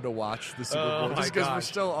one's allowed to watch the Super Bowl just because we're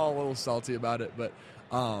still all a little salty about it. But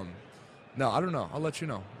no, I don't know. I'll let you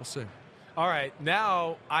know. We'll see. All right.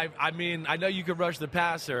 Now, I mean, I know you can rush the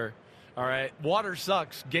passer. All right. Water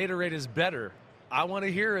sucks. Gatorade is better. I want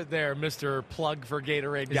to hear it there, Mr. Plug for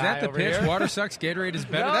Gatorade guy. Is that the over pitch? Here. Water sucks, Gatorade is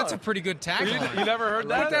better? No. That's a pretty good tagline. You never heard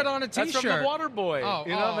that? Put that on a T-shirt. That's from the Water Boy. Oh,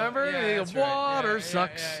 remember? Yeah, He goes, right. Water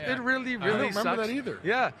sucks. Yeah. It really, I really don't remember sucks. that either.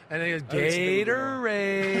 Yeah. And he goes,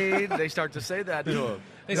 Gatorade. They start to say that to him.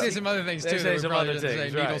 They say some other things, too. They say some other Say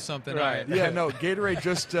things, needle right. something. Right. Yeah, no. Gatorade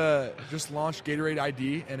just launched Gatorade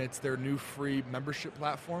ID, and it's their new free membership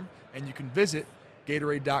platform, and you can visit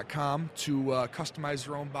Gatorade.com to customize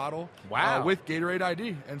your own bottle. Wow. With Gatorade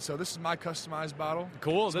ID. And so this is my customized bottle.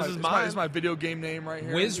 Cool. This is mine. This is my video game name right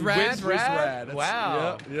here. Wizrad? Wizrad.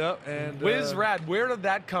 Wow. Yep. And Wizrad. Where did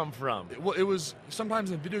that come from? Well, it was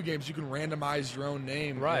sometimes in video games you can randomize your own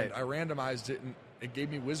name. Right. And I randomized it, and it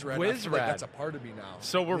gave me Wizrad. I feel Wizrad. like that's a part of me now.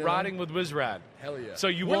 So we're riding with Wizrad. Hell yeah. So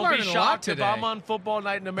you We're won't be learning a lot shocked if today. I'm on Football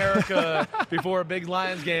Night in America before a big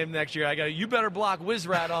Lions game next year. You better block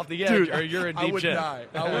Wizrad off the edge, Dude, or you're in deep I would shit. die.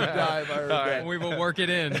 I would die if I heard that. We will work it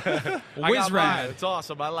in. I got mine. Wizrad. It's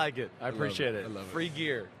awesome. I like it. I appreciate it. I love it. Free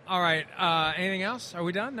gear. All right. Anything else? Are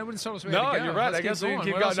we done? Nobody told us we had No, to go. you're right. Let's I guess we keep can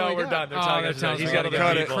keep What else going. No, do we we're got? done. They're telling us telling he's us got we other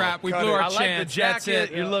gotta people. Crap. We Cut blew it. our I like chance. the jacket.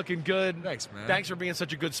 That's it. You're looking good. Thanks, man. Thanks for being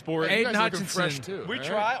such a good sport. Aidan You guys looking Hutchinson. fresh, too. We right?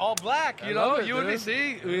 try all black, you I know. love it, You and me dude.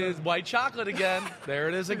 see with white chocolate again. There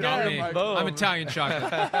it is Not again. me. Boom. I'm Italian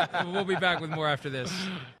chocolate. We'll be back with more after this.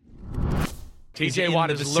 He's TJ in Watt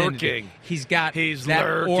the is vicinity. lurking. He's got He's that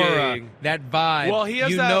lurking. aura, that vibe. Well, he has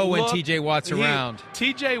you that know when look. TJ Watt's around.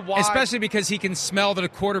 TJ Watt, Especially because he can smell that a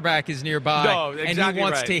quarterback is nearby. No, and exactly he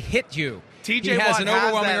wants right. to hit you. TJ he has Watt an has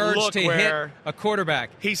overwhelming that urge look to hit where a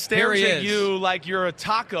quarterback. he stares Here he at is. you like you're a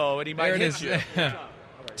taco, and he might There it hit is. you.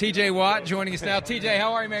 TJ Watt joining us now. TJ,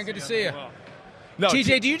 how are you, man? Good to see you. No,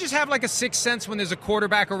 TJ, do you just have like a sixth sense when there's a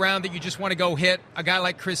quarterback around that you just want to go hit a guy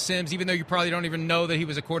like Chris Sims, even though you probably don't even know that he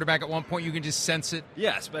was a quarterback at one point? You can just sense it.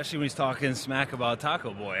 Yeah, especially when he's talking smack about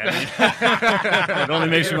Taco Boy. I mean, it only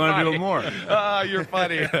makes you want to do it more. You're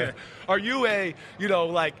funny. Are you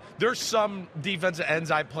like, there's some defensive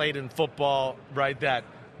ends I played in football, right, that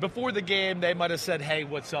before the game they might have said, hey,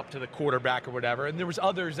 what's up to the quarterback or whatever, and there was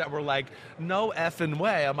others that were like, no effing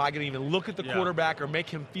way am I going to even look at the quarterback or make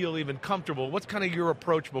him feel even comfortable. What's kind of your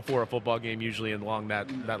approach before a football game usually along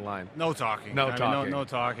that line? No talking. No talking. No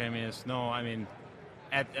talking.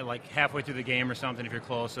 At like halfway through the game or something, if you're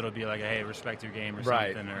close, it'll be like, hey, respect your game or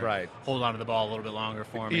something. Or hold on to the ball a little bit longer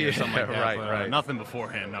for me or something like that. But, nothing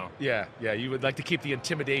beforehand, no. Yeah, you would like to keep the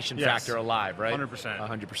intimidation factor alive, right? 100%.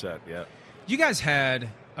 100%, yeah. You guys had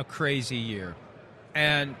a crazy year,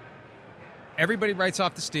 and everybody writes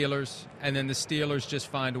off the Steelers, and then the Steelers just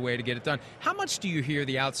find a way to get it done. How much do you hear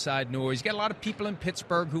the outside noise? You got a lot of people in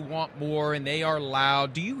Pittsburgh who want more, and they are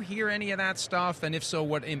loud. Do you hear any of that stuff? And if so,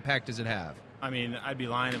 what impact does it have? I mean, I'd be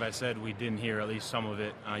lying if I said we didn't hear at least some of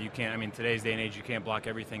it. You can't. I mean, today's day and age, you can't block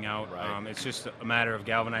everything out. Right. It's just a matter of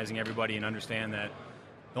galvanizing everybody and understand that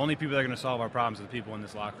the only people that are going to solve our problems are the people in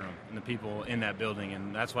this locker room and the people in that building.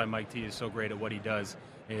 And that's why Mike T is so great at what he does,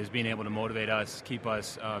 is being able to motivate us, keep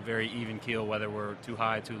us very even keel, whether we're too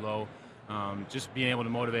high, too low. Just being able to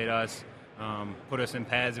motivate us, put us in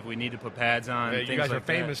pads if we need to put pads on. You guys are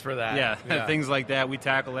famous for that. Yeah, things like that. We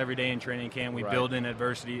tackle every day in training camp. We build in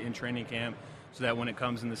adversity in training camp so that when it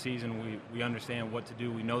comes in the season, we understand what to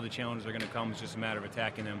do. We know the challenges are going to come. It's just a matter of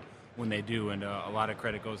attacking them when they do, and a lot of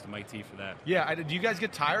credit goes to Mike T for that. Yeah, do you guys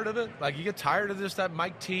get tired of it? Like, you get tired of this, that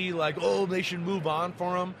Mike T, like, oh, they should move on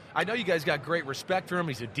for him? I know you guys got great respect for him.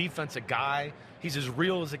 He's a defensive guy. He's as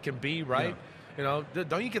real as it can be, right? Yeah.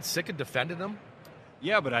 Don't you get sick of defending him?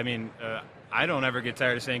 Yeah, but I mean, I don't ever get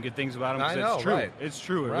tired of saying good things about him because it's true. Right. It's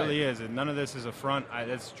true. It really is. And none of this is a front.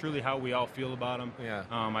 That's truly how we all feel about him. Yeah.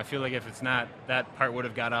 I feel like if it's not, that part would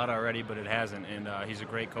have got out already, but it hasn't. And he's a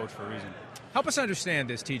great coach for a reason. Help us understand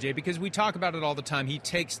this, TJ, because we talk about it all the time. He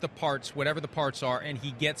takes the parts, whatever the parts are, and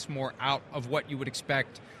he gets more out of what you would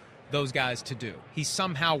expect those guys to do. He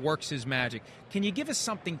somehow works his magic. Can you give us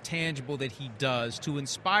something tangible that he does to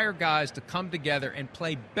inspire guys to come together and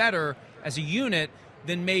play better as a unit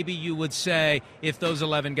than maybe you would say if those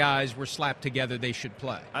 11 guys were slapped together they should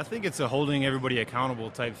play? I think it's a holding everybody accountable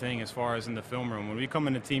type thing as far as in the film room. When we come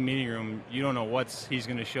in the team meeting room, you don't know what he's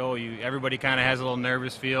going to show you. Everybody kind of has a little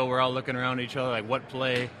nervous feel. We're all looking around at each other like, what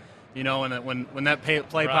play? And when that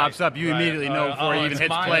play pops up, you immediately know before he even hits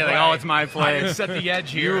play, like, oh, it's my play. I set the edge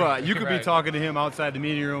here. You could be talking to him outside the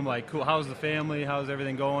meeting room like, cool, how's the family? How's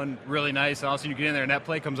everything going? Really nice. And all of a sudden you get in there and that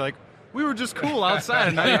play comes like, we were just cool outside,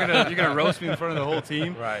 and now you're gonna roast me in front of the whole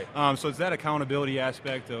team. Right. So it's that accountability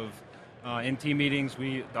aspect of in team meetings.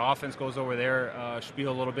 The offense goes over their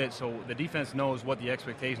spiel a little bit, so the defense knows what the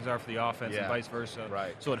expectations are for the offense and vice versa.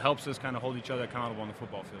 Right. So it helps us kind of hold each other accountable on the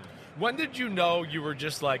football field. When did you know you were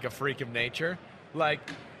just like a freak of nature? Like,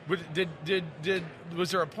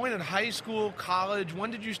 was there a point in high school, college?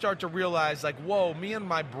 When did you start to realize, like, whoa, me and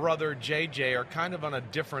my brother JJ are kind of on a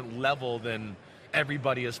different level than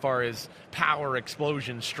everybody as far as power,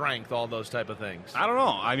 explosion, strength, all those type of things? I don't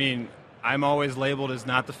know. I mean, I'm always labeled as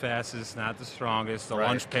not the fastest, not the strongest, the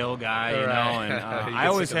lunch pail guy, you know. And I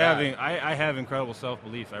always I have incredible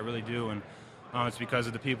self-belief. I really do, and it's because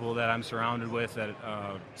of the people that I'm surrounded with that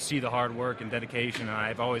see the hard work and dedication. And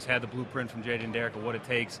I've always had the blueprint from Jaden and Derek of what it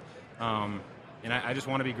takes, and I just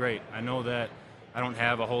want to be great. I know that I don't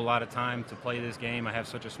have a whole lot of time to play this game. I have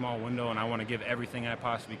such a small window, and I want to give everything I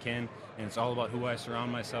possibly can. And it's all about who I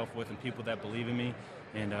surround myself with and people that believe in me.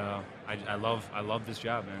 And I love this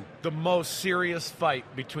job, man. The most serious fight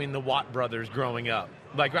between the Watt brothers growing up.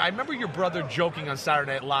 Like, I remember your brother joking on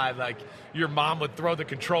Saturday Night Live, like your mom would throw the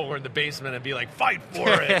controller in the basement and be like, fight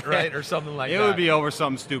for it, right? Or something like that. It would be over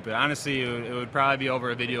something stupid. Honestly, it would probably be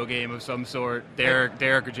over a video game of some sort. Derek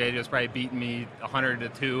or JJ was probably beating me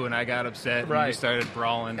 100-2, and I got upset, and we started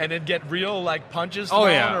brawling. And it'd get real, like, punches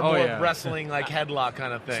thrown or more wrestling, like, headlock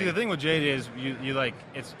kind of thing. See, the thing with JJ is you like,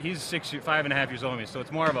 he's 5.5 years older than me, so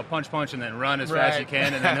it's more of a punch and then run as fast as you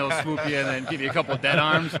can, and then he'll swoop you and then give you a couple of dead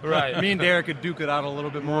arms. Right. Me and Derek could duke it out a little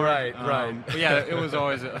bit more. Right. But yeah, it was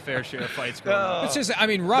always a fair share of fights growing up. It's just, I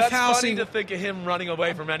mean, roughhousing. That's funny to think of him running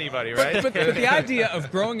away from anybody, right? But the idea of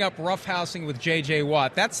growing up roughhousing with J.J.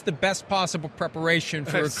 Watt, that's the best possible preparation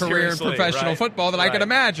for a career in professional football that I could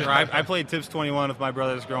imagine. I played Tips 21 with my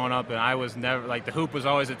brothers growing up, and I was never, like, the hoop was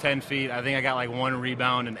always at 10 feet. I think I got, like, one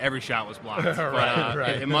rebound, and every shot was blocked.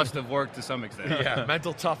 It must have worked to some extent. Yeah,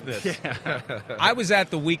 mental toughness. Yeah. I was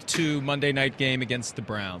at the Week 2 Monday night game against the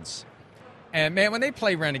Browns. And, man, when they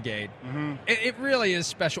play Renegade, it really is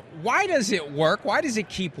special. Why does it work? Why does it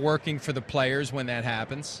keep working for the players when that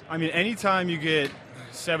happens? I mean, anytime you get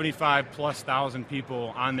 75+ thousand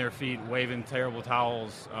people on their feet waving terrible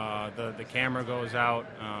towels, the camera goes out,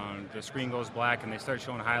 the screen goes black, and they start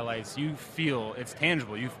showing highlights, you feel it's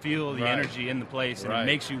tangible. You feel the energy in the place, and it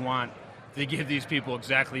makes you want to give these people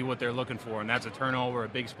exactly what they're looking for, and that's a turnover, a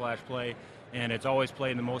big splash play. And it's always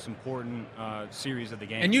played in the most important series of the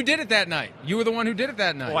game. And you did it that night. You were the one who did it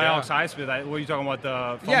that night. Well, Alex Highsmith, what are you talking about,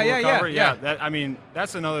 the fumble recovery? Yeah.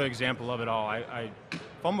 That's another example of it all.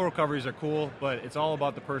 Fumble recoveries are cool, but it's all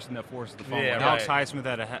about the person that forces the fumble. Alex Highsmith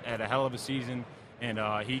had a hell of a season, and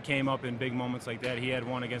he came up in big moments like that. He had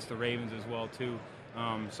one against the Ravens as well, too.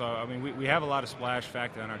 So, I mean, we have a lot of splash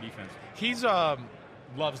factor on our defense. He's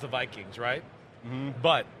loves the Vikings, right?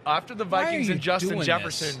 But after the Vikings and Justin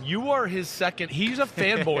Jefferson, you are his second. He's a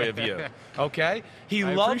fanboy of you, okay? He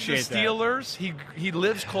loves the Steelers. He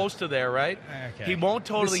lives close to there, right? Okay. He won't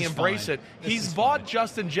totally embrace it. He's bought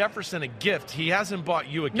Justin Jefferson a gift. He hasn't bought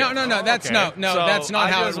you a gift. No. That's that's not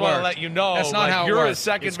how it works. I just want to let you know. That's not how it you're works. his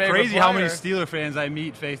second it's favorite crazy player. how many Steeler fans I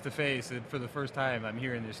meet face to face, and for the first time, I'm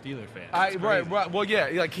hearing they're Steeler fans. Right. Well, yeah.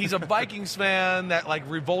 Like, he's a Vikings fan that, like,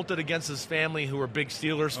 revolted against his family, who were big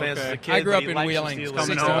Steelers fans as a kid. I grew up in Wheeling, Steelers.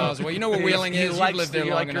 60 miles away. You know where Wheeling is? You've lived there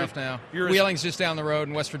long enough now. Wheeling's just down the road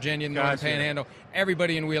in West Virginia, in the Northern Panhandle.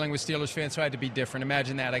 Everybody in Wheeling was Steelers fans, so I had to be different.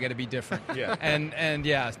 Imagine that. I got to be different. Yeah. And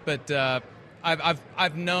yeah, but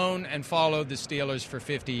I've known and followed the Steelers for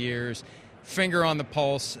 50 years. Finger on the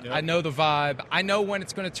pulse. Yep. I know the vibe. I know when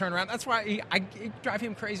it's going to turn around. That's why I drive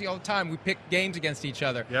him crazy all the time. We pick games against each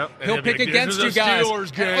other. Yep. He'll pick against you guys.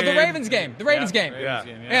 Game. The Ravens game. The Ravens game.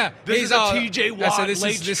 Yeah. This is a T.J. Watt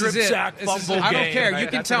late strip sack fumble game. I don't care. You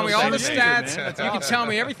can tell me all the stats. You can tell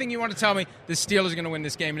me everything you want to tell me. The Steelers are going to win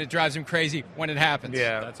this game, and it drives him crazy when it happens.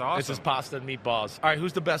 Yeah. That's awesome. It's just pasta and meatballs. All right,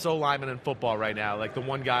 who's the best O-lineman in football right now? Like the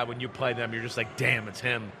one guy when you play them, you're just like, damn, it's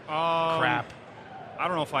him. Crap. I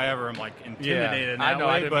don't know if I ever am like intimidated in that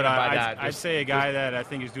I way, but I'd say a guy that I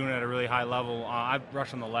think is doing it at a really high level. I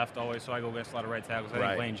rush on the left always, so I go against a lot of right tackles. I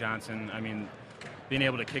think Lane Johnson, I mean, being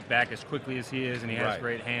able to kick back as quickly as he is, and he has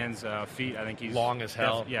great hands, feet, I think he's long as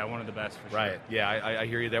hell. One of the best for sure. Yeah, I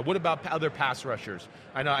hear you there. What about other pass rushers?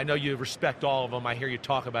 I know you respect all of them. I hear you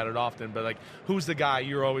talk about it often, but like, who's the guy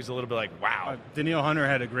you're always a little bit like, wow? Danielle Hunter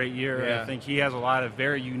had a great year. Yeah. I think he has a lot of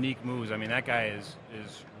very unique moves. I mean, that guy is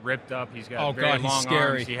ripped up. He's got very long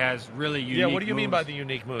arms. He has really unique moves. Yeah, what do you mean by the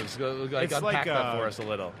unique moves? Unpack that for us a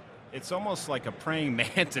little. It's almost like a praying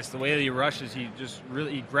mantis. The way that he rushes,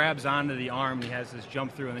 he grabs onto the arm, and he has this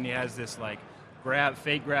jump through, and then he has this like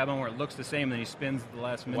fake grab on where it looks the same, and then he spins at the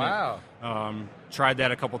last minute. Wow. Tried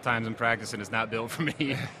that a couple times in practice, and it's not built for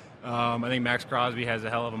me. I think Maxx Crosby has a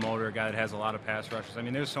hell of a motor, a guy that has a lot of pass rushes. I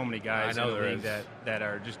mean, there's so many guys in the league that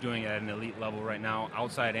are just doing it at an elite level right now,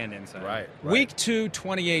 outside and inside. Right. Week 2,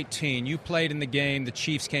 2018, you played in the game. The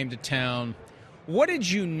Chiefs came to town. What did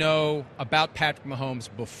you know about Patrick Mahomes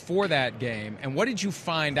before that game, and what did you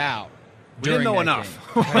find out? We didn't know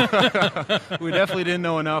enough. We definitely didn't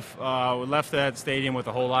know enough. We left that stadium with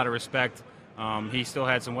a whole lot of respect. He still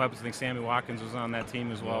had some weapons. I think Sammy Watkins was on that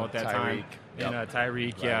team as well at that time. And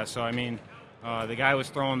Tyreek, yeah. So, I mean, the guy was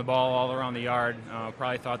throwing the ball all around the yard.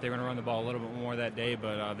 Probably thought they were going to run the ball a little bit more that day,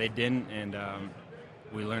 but they didn't, and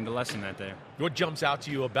we learned a lesson that day. What jumps out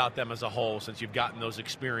to you about them as a whole, since you've gotten those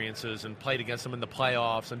experiences and played against them in the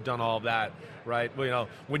playoffs and done all of that, right? Well, you know,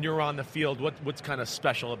 when you're on the field, what's kind of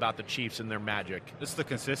special about the Chiefs and their magic? It's the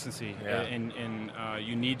consistency, and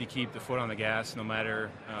you need to keep the foot on the gas no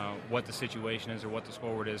matter what the situation is or what the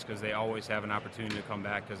scoreboard is, because they always have an opportunity to come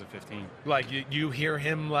back because of 15. Like you hear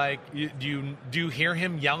him do you hear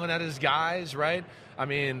him yelling at his guys, right? I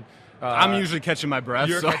mean. I'm usually catching my breath.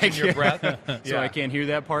 You're catching your breath? So I can't hear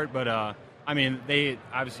that part. But, I mean, they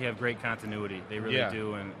obviously have great continuity. They really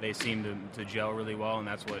do, and they seem to gel really well, and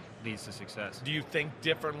that's what leads to success. Do you think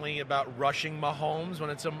differently about rushing Mahomes when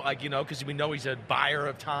it's because we know he's a buyer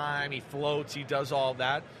of time, he floats, he does all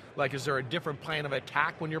that. Like, is there a different plan of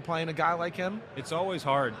attack when you're playing a guy like him? It's always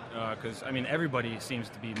hard because, I mean, everybody seems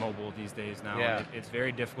to be mobile these days now. Yeah. It's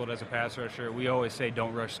very difficult as a pass rusher. We always say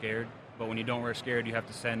don't rush scared. But when you don't rush scared, you have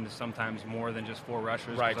to send sometimes more than just 4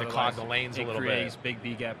 rushers. Right, to clog the lanes a little bit. It creates big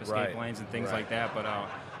B-gap escape lanes and things like that. But I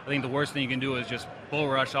think the worst thing you can do is just bull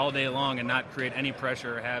rush all day long and not create any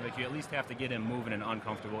pressure or havoc. You at least have to get him moving and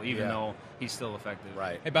uncomfortable, even though he's still effective.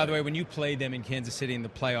 Right. Hey, by the way, when you played them in Kansas City in the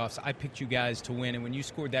playoffs, I picked you guys to win. And when you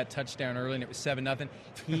scored that touchdown early and it was 7-0,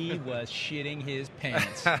 he was shitting his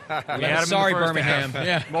pants. Sorry, Birmingham.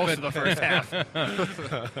 Yeah, most of the first half.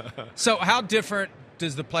 So how different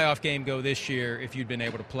does the playoff game go this year if you'd been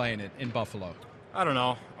able to play in it in Buffalo? I don't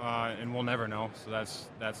know, and we'll never know. So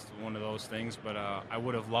that's one of those things. But I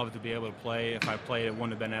would have loved to be able to play. If I played, it wouldn't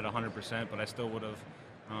have been at 100%, but I still would have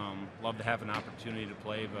loved to have an opportunity to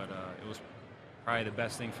play. But it was probably the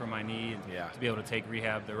best thing for my knee to be able to take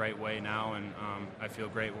rehab the right way now, and I feel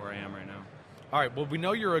great where I am right now. All right, well, we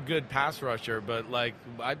know you're a good pass rusher, but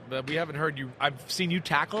we haven't heard you. I've seen you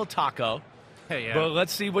tackle a taco. Hey, yeah. But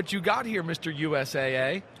let's see what you got here, Mr.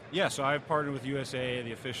 USAA. Yeah, so I've partnered with USAA,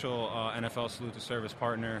 the official NFL Salute to Service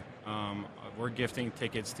partner. We're gifting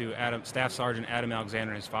tickets to Staff Sergeant Adam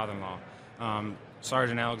Alexander and his father-in-law.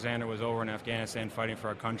 Sergeant Alexander was over in Afghanistan fighting for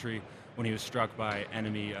our country when he was struck by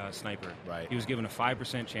enemy sniper. Right. He was given a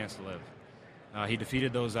 5% chance to live. He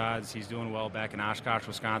defeated those odds. He's doing well back in Oshkosh,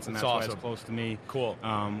 Wisconsin. That's awesome. Why it's close to me. Cool.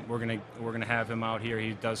 We're gonna have him out here.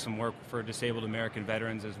 He does some work for disabled American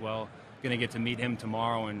veterans as well. Going to get to meet him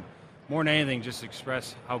tomorrow, and more than anything, just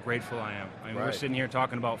express how grateful I am. I mean, we're sitting here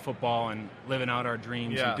talking about football and living out our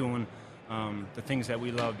dreams and doing the things that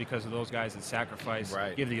we love because of those guys that sacrifice,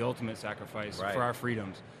 give the ultimate sacrifice for our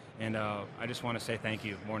freedoms. And I just want to say thank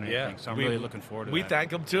you more than anything. So I'm really looking forward to that. We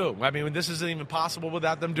thank them, too. I mean, this isn't even possible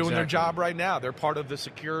without them doing their job right now. They're part of the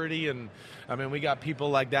security, and, I mean, we got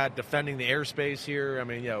people like that defending the airspace here. I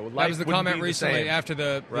mean, that was the comment recently after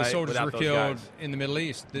the soldiers were killed in the Middle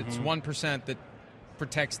East. It's 1% that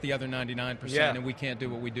protects the other 99%, and we can't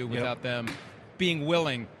do what we do without them being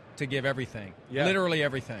willing to give everything, literally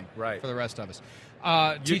everything, for the rest of us.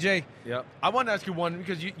 TJ? I want to ask you one,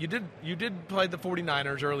 because you did play the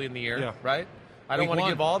 49ers early in the year, right? I don't want to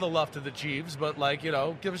give all the love to the Chiefs, but,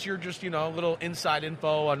 give us your little inside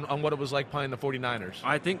info on what it was like playing the 49ers.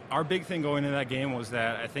 I think our big thing going into that game was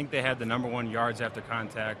that I think they had the number one yards after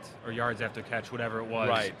contact or yards after catch, whatever it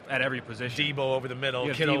was, at every position. Debo over the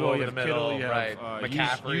middle, Kittle over the middle,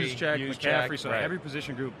 McCaffrey, McCaffrey. So every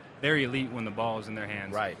position group, they're elite when the ball is in their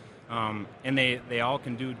hands. And they all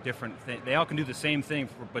can do different things. They all can do the same thing,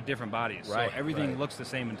 but different bodies. So everything looks the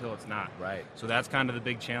same until it's not. So that's kind of the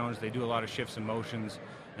big challenge. They do a lot of shifts and motions,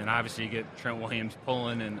 and obviously you get Trent Williams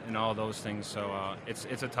pulling and all those things. So it's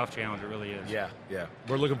a tough challenge. It really is. Yeah.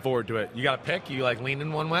 We're looking forward to it. You got a pick? You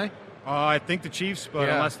leaning one way? I think the Chiefs, but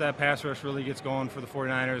unless that pass rush really gets going for the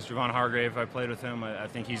 49ers, Javon Hargrave, I played with him. I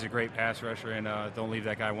think he's a great pass rusher, and don't leave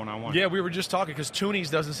that guy one-on-one. Yeah, we were just talking because Tooney's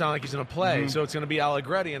doesn't sound like he's going to play, so it's going to be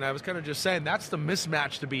Allegretti, and I was kind of just saying that's the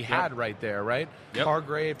mismatch to be had right there, right?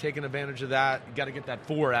 Hargrave taking advantage of that. You got to get that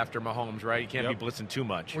 4 after Mahomes, right? You can't be blitzing too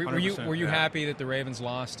much. Were you happy that the Ravens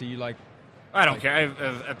lost? Do you I don't care.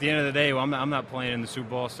 At the end of the day, I'm not playing in the Super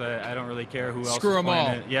Bowl, so I don't really care who else Screw is them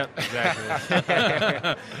playing all. Yep,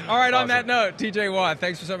 exactly. All right, on that note, TJ Watt,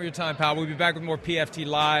 thanks for some of your time, pal. We'll be back with more PFT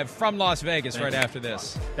Live from Las Vegas after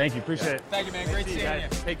this. Thank you. Appreciate it. Thank you, man. Great seeing you.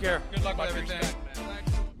 Take care. Good luck with everything.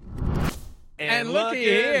 And look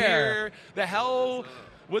here. The hell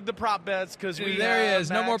with the prop bets, because there he is.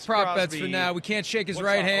 No more prop bets for now. We can't shake his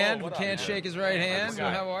right hand. We can't shake his right hand.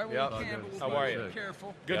 How are you? How are you? Be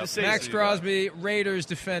careful. Good to see you. Maxx Crosby, Raiders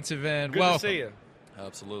defensive end. Good to see you.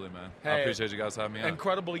 Absolutely, man. I appreciate you guys having me on.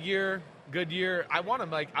 Incredible year. Good year. I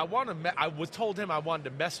was told him I wanted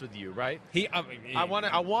to mess with you, right? I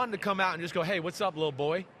wanted to come out and just go, hey, what's up, little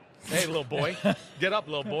boy? Hey, little boy. Get up,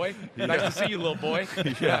 little boy. Nice to see you, little boy.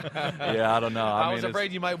 I don't know. I was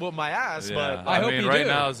afraid you might whoop my ass, but I hope you right do.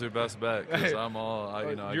 now is your best bet because I'm all,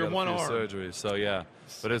 I You're got one a few arm. surgeries. So, yeah.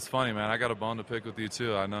 But it's funny, man. I got a bone to pick with you,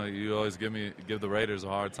 too. I know you always give the Raiders a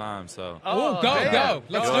hard time. So go. Let's do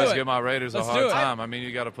it. You always give my Raiders a hard time. I mean,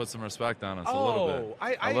 you got to put some respect on us a little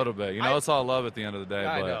bit. A little bit. It's all love at the end of the day.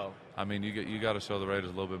 I but know. I mean, you got to show the Raiders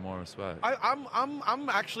a little bit more respect. I'm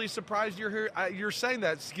actually surprised you're here. You're saying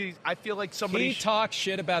that. I feel like somebody. He talks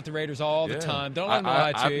shit about the Raiders all the time. Don't let him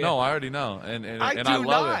lie to you. No, I already know, and I love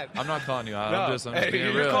not. it. I'm not calling you out. No. I'm just being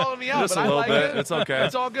real. You're calling me out, just but a little I like bit. it. It's okay.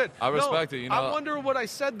 It's all good. I respect it. I wonder what I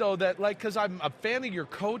said though. That because I'm a fan of your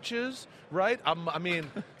coaches. Right?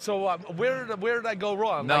 Where did I go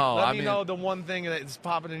wrong? No, let me know the one thing that's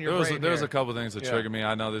popping in your brain. There's a couple things that trigger me.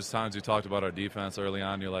 I know there's times you talked about our defense early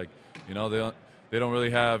on. You're like, they don't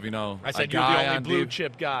really have, I said a guy you're the only on blue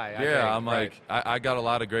chip guy. I'm like, I got a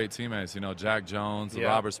lot of great teammates. Jack Jones,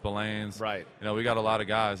 Robert Spillane's. Right. We got a lot of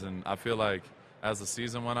guys, and I feel like as the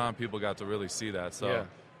season went on, people got to really see that. So.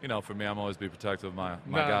 For me, I'm always be protective of my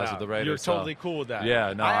guys with the Raiders. You're totally cool with that.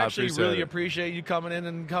 Yeah, no, I actually really appreciate you coming in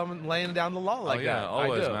and laying down the law like that.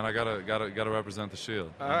 Always, man. I gotta represent the Shield.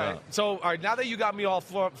 All right. So, now that you got me all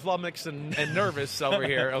flummoxed and nervous over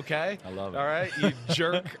here, okay? I love it. All right, you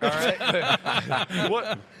jerk. All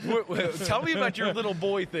right. Tell me about your little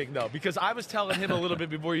boy thing, though, because I was telling him a little bit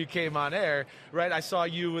before you came on air. Right? I saw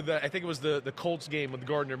you with I think it was the Colts game with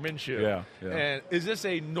Gardner Minshew. Yeah. And is this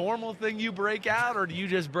a normal thing you break out, or do you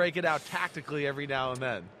just break it out tactically every now and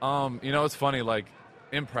then? It's funny,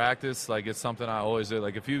 in practice, it's something I always do.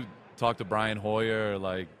 If you talk to Brian Hoyer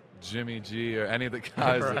or Jimmy G or any of the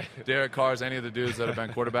guys, Derek Carr's, any of the dudes that have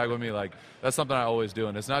been quarterback with me, that's something I always do.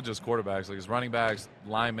 And it's not just quarterbacks, it's running backs,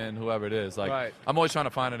 linemen, whoever it is. I'm always trying to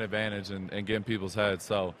find an advantage and get in people's heads.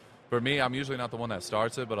 So for me, I'm usually not the one that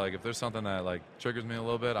starts it, but if there's something that triggers me a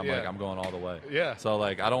little bit, I'm going all the way. Yeah. So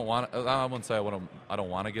I wouldn't say I don't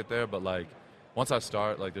want to get there, but once I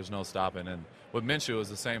start, there's no stopping. And with Minshew, it was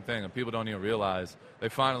the same thing, and people don't even realize they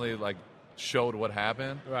finally showed what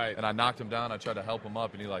happened. Right. And I knocked him down. I tried to help him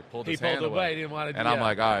up, and he pulled his hand hand away. He didn't want to. And I'm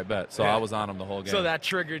like, all right, bet. So I was on him the whole game. So that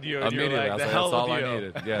triggered you. Immediately. You're that's all I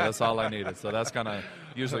needed. Yeah, that's all I needed. So that's kind of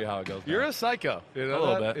usually how it goes. You're a psycho. A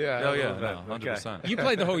little bit. Yeah. Oh yeah. No, 100%. You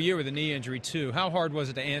played the whole year with a knee injury too. How hard was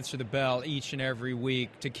it to answer the bell each and every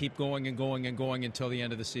week to keep going and going and going until the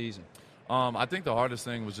end of the season? I think the hardest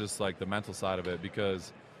thing was just the mental side of it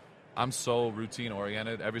because I'm so routine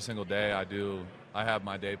oriented. Every single day I have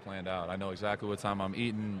my day planned out. I know exactly what time I'm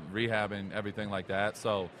eating, rehabbing, everything like that.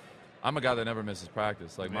 So I'm a guy that never misses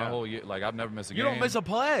practice. Like my whole year, like I've never missed a game. You don't miss a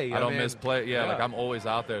play. I don't miss play. Yeah, like I'm always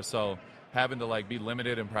out there. So having to like be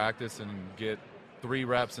limited in practice and get 3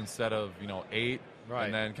 reps instead of 8,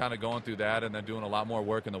 and then kind of going through that, and then doing a lot more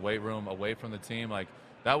work in the weight room away from the team. Like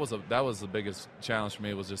that was the biggest challenge for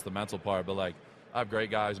me, was just the mental part. But like I have great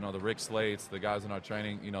guys, the Rick Slates, the guys in our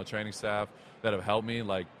training staff that have helped me.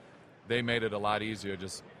 Like they made it a lot easier.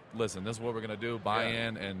 Just listen, this is what we're gonna do. Buy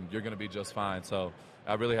in, and you're gonna be just fine. So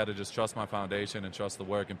I really had to just trust my foundation and trust the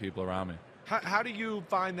work and people around me. How do you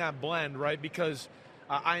find that blend, right? Because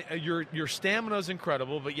your stamina is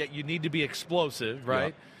incredible, but yet you need to be explosive,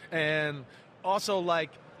 right? Yeah. And also, like,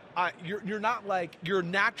 you're not like, you're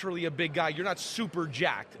naturally a big guy. You're not super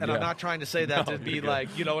jacked, and I'm not trying to say that to be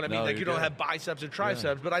like, you know what I mean? Like you don't have biceps and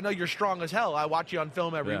triceps, but I know you're strong as hell. I watch you on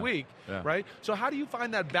film every week, right? So how do you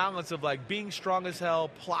find that balance of like being strong as hell,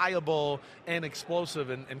 pliable, and explosive,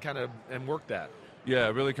 and kind of work that? Yeah,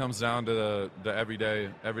 it really comes down to the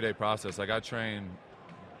everyday process. Like I train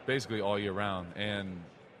basically all year round, and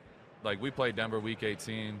like we played Denver week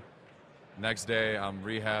 18. Next day I'm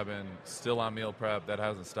rehabbing, still on meal prep. That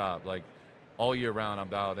hasn't stopped. Like all year round I'm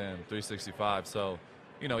dialed in, 365. So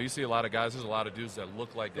you see a lot of guys. There's a lot of dudes that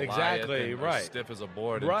look like Goliath, and are stiff as a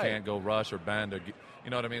board, and can't go rush or bend, or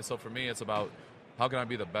you know what I mean. So for me, it's about how can I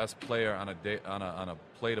be the best player on a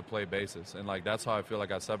play-to-play basis, and like that's how I feel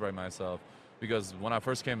like I separate myself. Because when I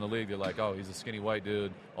first came to the league, they're like, oh, he's a skinny white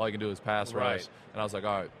dude. All he can do is pass rush. And I was like,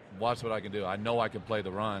 all right, watch what I can do. I know I can play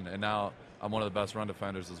the run, and now I'm one of the best run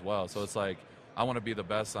defenders as well. So it's like I want to be the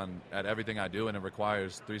best at everything I do, and it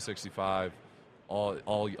requires 365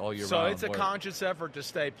 all year round. So it's a conscious effort to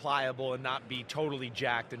stay pliable and not be totally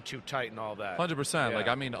jacked and too tight and all that. 100%. Yeah. Like,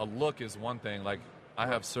 I mean, a look is one thing. Like, I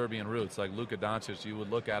have Serbian roots. Like Luka Doncic, you would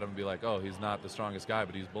look at him and be like, oh, he's not the strongest guy,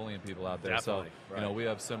 but he's bullying people out there. Definitely. So, we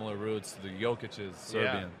have similar roots. The Jokic is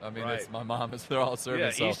Serbian. I mean, my mom they're all Serbian.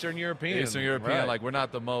 Yeah, so Eastern European. Eastern European. Like, we're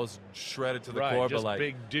not the most shredded to the core, just but like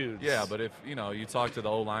big dudes. Yeah, but if, you talk to the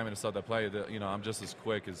old linemen and stuff that play, I'm just as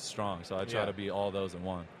quick as strong. So I try to be all those in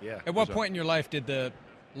one. Yeah. At what point in your life did the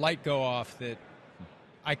light go off that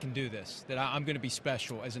I can do this, that I'm going to be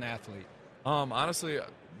special as an athlete? Honestly,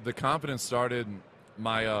 the confidence started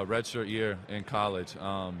my redshirt year in college.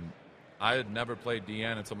 I had never played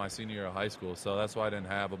DN until my senior year of high school, so that's why I didn't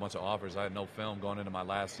have a bunch of offers. I had no film going into my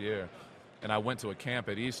last year, and I went to a camp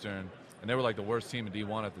at Eastern, and they were like the worst team in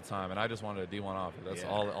D1 at the time, and I just wanted a D1 offer. That's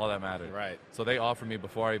all that mattered. Right. So they offered me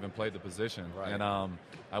before I even played the position, and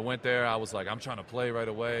I went there. I was like, I'm trying to play right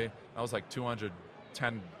away. I was like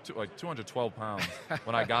 212 pounds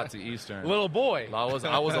when I got to Eastern. Little boy. I was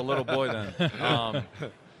a little boy then.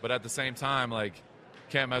 But at the same time, like,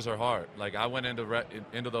 can't measure heart. Like I went into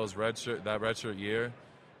those redshirt year,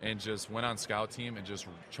 and just went on scout team and just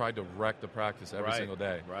tried to wreck the practice every single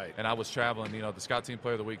day. Right. And I was traveling. The scout team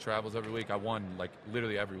player of the week travels every week. I won like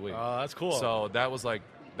literally every week. Oh, that's cool. So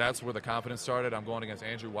that's where the confidence started. I'm going against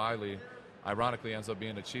Andrew Wiley. Ironically, ends up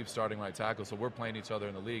being the Chiefs starting right tackle. So we're playing each other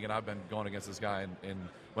in the league, and I've been going against this guy in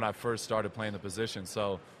when I first started playing the position.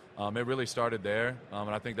 So it really started there, and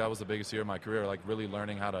I think that was the biggest year of my career, like really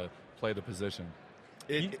learning how to play the position.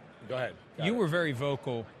 Go ahead. You were very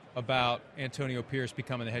vocal about Antonio Pierce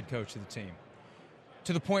becoming the head coach of the team,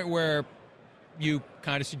 to the point where you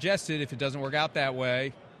kind of suggested if it doesn't work out that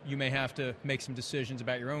way, you may have to make some decisions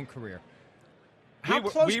about your own career.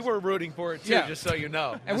 We were rooting for it too, just so you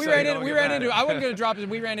know. And we ran into. I wasn't going to drop it.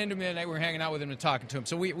 We ran into him the night. We were hanging out with him and talking to him,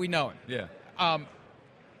 so we know him. Yeah.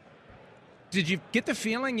 Did you get the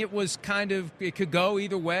feeling it was kind of it could go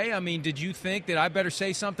either way? I mean, did you think that I better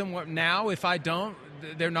say something now? If I don't,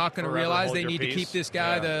 they're not going to realize they need to keep this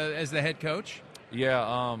guy as the head coach?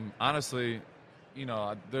 Yeah. Honestly,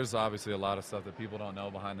 there's obviously a lot of stuff that people don't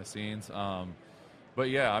know behind the scenes. But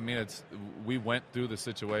yeah, I mean, we went through the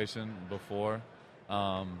situation before.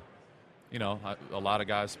 A lot of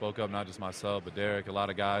guys spoke up, not just myself, but Derek, a lot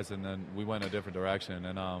of guys, and then we went a different direction.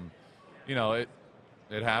 And,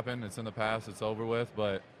 it happened. It's in the past. It's over with.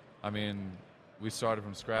 But, I mean, we started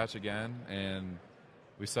from scratch again, and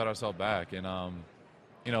we set ourselves back. And,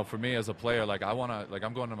 for me as a player, like, I'm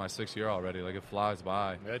going to my 6th year already. Like, it flies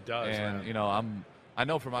by. It does, and, man. I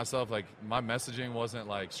know for myself, like, my messaging wasn't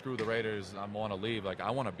like, screw the Raiders, I want to leave. Like,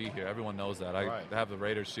 I want to be here. Everyone knows that. I have the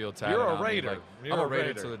Raiders shield tag. You're a Raider. I'm a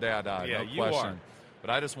Raider to the day I die, yeah, no question. But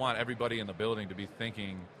I just want everybody in the building to be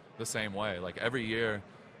thinking the same way. Like, every year,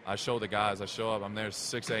 I show the guys. I show up. I'm there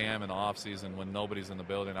 6 a.m. in the off season when nobody's in the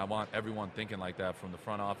building. I want everyone thinking like that, from the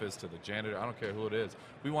front office to the janitor. I don't care who it is.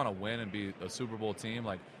 We want to win and be a Super Bowl team.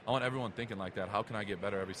 Like, I want everyone thinking like that. How can I get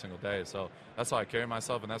better every single day? So that's how I carry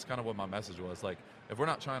myself, and that's kind of what my message was. Like, if we're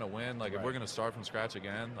not trying to win, like if we're going to start from scratch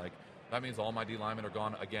again, like that means all my D linemen are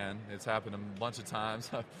gone again. It's happened a bunch of times.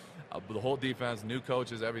 The whole defense, new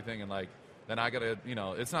coaches, everything, and like then I got to,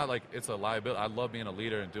 it's not like it's a liability. I love being a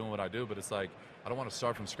leader and doing what I do, but it's like I don't want to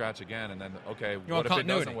start from scratch again. And then, okay, what if it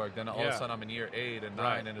doesn't work? Then all of a sudden I'm in year 8 and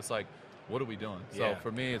 9, and it's like, what are we doing? So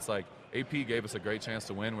for me, it's like AP gave us a great chance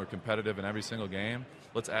to win. We're competitive in every single game.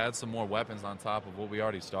 Let's add some more weapons on top of what we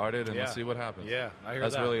already started, and let's see what happens. Yeah, I hear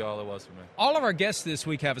That's that. really all it was for me. All of our guests this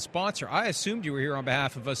week have a sponsor. I assumed you were here on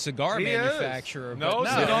behalf of a cigar manufacturer. No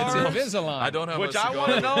cigars. It's Invisalign. I don't have Which a cigar. I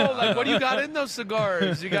want to know, like, what do you got in those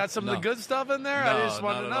cigars? You got some of the good stuff in there? No, I just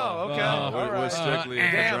want to not at know. all. Okay, No, all right. we're strictly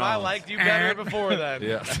damn, I liked you better before then.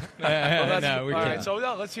 Yeah. No, we all can't. right, so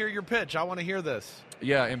let's hear your pitch. I want to hear this.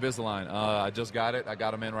 Yeah, Invisalign. I just got it. I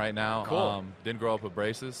got them in right now. Cool. Didn't grow up with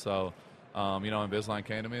braces, so Invisalign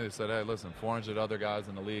came to me. They said, "Hey, listen, 400 other guys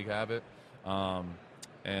in the league have it,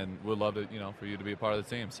 and we'd love to, for you to be a part of the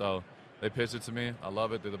team." So they pitched it to me. I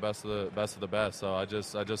love it. They're the best of the best. So I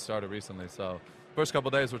just started recently. So first couple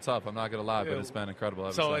of days were tough. I'm not gonna lie, but it's been incredible.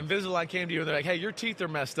 Ever So since. Invisalign came to you and they're like, "Hey, your teeth are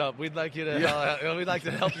messed up. We'd like you to we'd like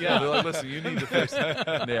to help you out." They're like, "Listen, you need to fix it."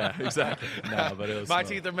 Yeah, exactly. No, but it was My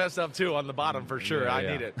fun. teeth are messed up too on the bottom for sure. Yeah, I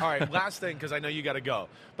yeah. need it. All right, last thing, because I know you got to go,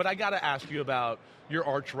 but I got to ask you about your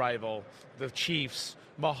arch rival, the Chiefs,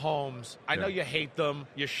 Mahomes. I know you hate them.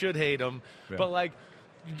 You should hate them, but like,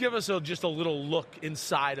 give us just a little look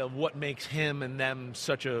inside of what makes him and them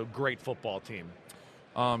such a great football team.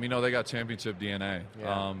 They got championship DNA.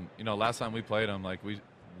 Yeah. Last time we played them, like we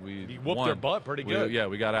whooped won. their butt pretty good.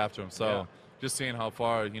 We got after them. So just seeing how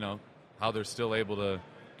far, how they're still able to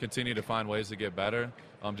continue to find ways to get better,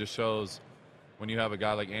 just shows when you have a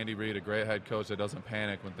guy like Andy Reid, a great head coach that doesn't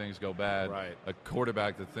panic when things go bad, a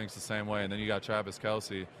quarterback that thinks the same way, and then you got Travis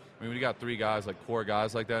Kelce. I mean, when you got 3 guys, like core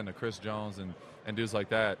guys like that, and Chris Jones and dudes like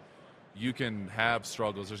that, you can have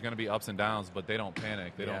struggles. There's going to be ups and downs, but they don't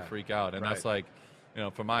panic. They don't freak out. And that's like,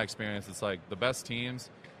 from my experience, it's like the best teams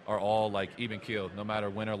are all like even keeled, no matter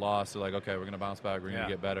win or loss. They're like, okay, we're going to bounce back. We're going to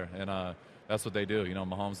get better. And that's what they do.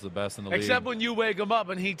 Mahomes is the best in the league. Except when you wake him up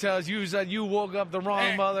and he tells you that you woke up the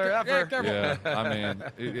wrong mother effer. Yeah, I mean,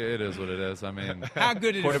 it is what it is. I mean, how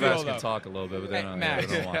good did it feel, quarterbacks though? can talk a little bit, but they don't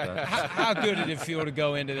want that. How good did it feel to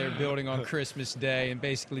go into their building on Christmas Day and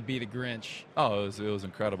basically be the Grinch? Oh, it was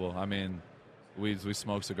incredible. I mean, we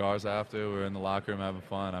smoked cigars after. We were in the locker room having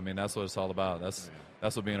fun. I mean, that's what it's all about. That's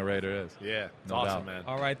what being a Raider is. Yeah, it's no awesome, doubt. man.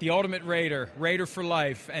 All right, the ultimate Raider for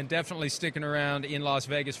life, and definitely sticking around in Las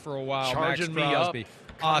Vegas for a while. Charging Max me up. Crosby.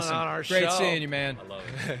 Awesome. On our Great show. seeing you, man. I love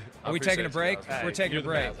it. Are we taking a break? Hey, We're taking a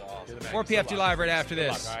break. More PFT Live right after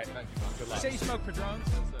this. All right. Thank you, man. Good luck. Say you smoke Padrones?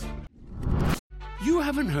 You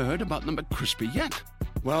haven't heard about the McCrispy yet?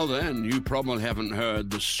 Well, then, you probably haven't heard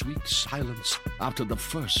the sweet silence after the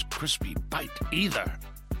first crispy bite either.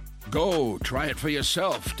 Go try it for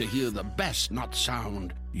yourself to hear the best nut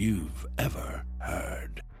sound you've ever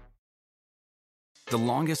heard. The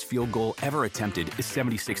longest field goal ever attempted is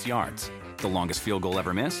 76 yards. The longest field goal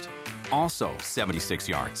ever missed? Also 76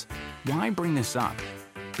 yards. Why bring this up?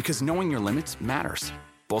 Because knowing your limits matters,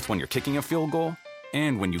 both when you're kicking a field goal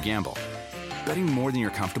and when you gamble. Betting more than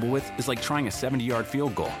you're comfortable with is like trying a 70-yard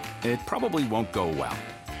field goal. It probably won't go well.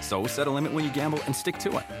 So set a limit when you gamble and stick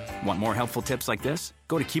to it. Want more helpful tips like this?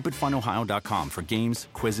 Go to keepitfunohio.com for games,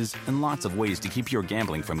 quizzes, and lots of ways to keep your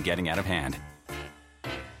gambling from getting out of hand.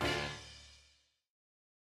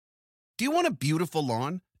 Do you want a beautiful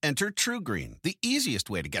lawn? Enter TruGreen, the easiest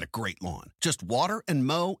way to get a great lawn. Just water and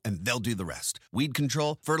mow, and they'll do the rest. Weed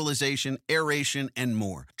control, fertilization, aeration, and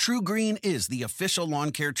more. TruGreen is the official lawn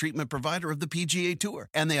care treatment provider of the PGA Tour,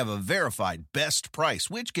 and they have a verified best price,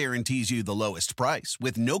 which guarantees you the lowest price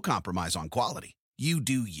with no compromise on quality. You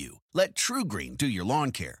do you. Let TruGreen do your lawn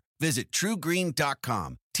care. Visit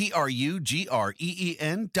TruGreen.com,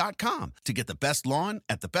 TruGreen.com, to get the best lawn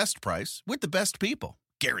at the best price with the best people.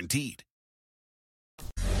 Guaranteed.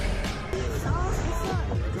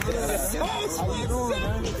 How you doing,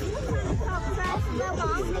 man?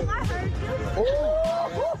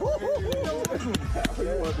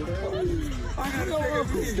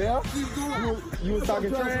 You was talking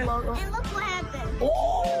trash? And look what happened.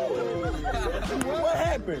 Oh! What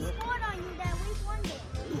happened? We scored on you that week 1 day.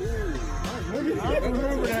 I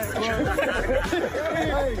remember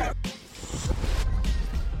that.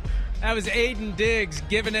 That was Aidan Diggs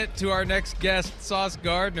giving it to our next guest, Sauce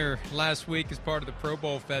Gardner, last week as part of the Pro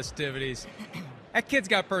Bowl festivities. That kid's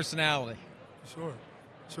got personality.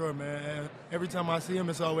 Sure, man. Every time I see him,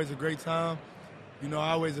 it's always a great time. You know,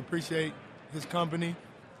 I always appreciate his company.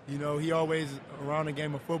 You know, he always around the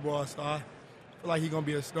game of football, so I feel like he's going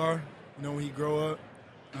to be a star, you know, when he grow up.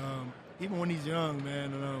 Even when he's young,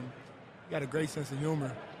 man, he got a great sense of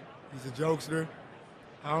humor. He's a jokester.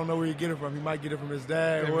 I don't know where he get it from. He might get it from his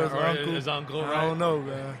dad or his uncle. His uncle, right? I don't know,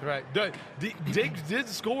 man. Right. Diggs did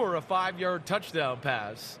score a 5-yard touchdown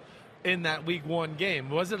pass in that Week 1 game.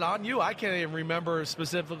 Was it on you? I can't even remember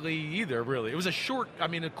specifically either, really. It was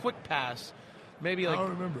a quick pass. Maybe like, I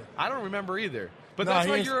don't remember. I don't remember either. But that's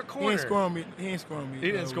why you're a corner. He didn't score on me.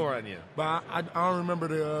 He didn't score on you. But I don't remember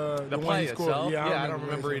the play one he scored. itself? Yeah, I don't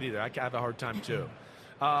remember it either. I have a hard time, too.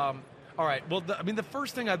 All right. Well, the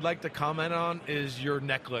first thing I'd like to comment on is your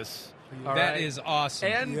necklace. That is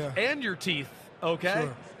awesome. And your teeth, okay?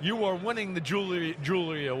 Sure. You are winning the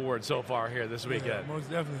jewelry award so far here this weekend. Yeah, most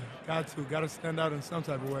definitely. Got to stand out in some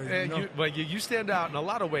type of way. You stand out in a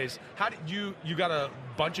lot of ways. How did you got a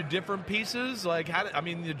bunch of different pieces? Like,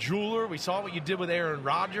 the jeweler, we saw what you did with Aaron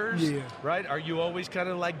Rodgers, right? Are you always kind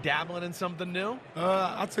of like dabbling in something new?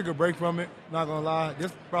 I took a break from it, not going to lie.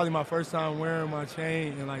 This is probably my first time wearing my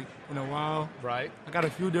chain in a while. Right. I got a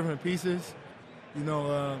few different pieces. You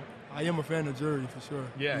know, I am a fan of jewelry for sure.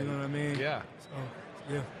 Yeah. You know what I mean? Yeah.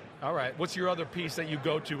 So, yeah. All right. What's your other piece that you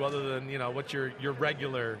go to other than, what's your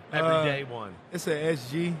regular everyday one? It's an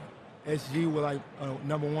SG with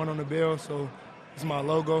number 1 on the bill. So it's my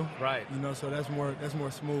logo. Right. You know, so that's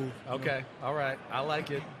more smooth. Okay. All right. I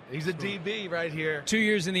like it. He's a DB right here. 2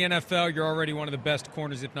 years in the NFL, you're already one of the best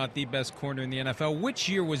corners, if not the best corner in the NFL. Which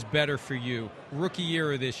year was better for you, rookie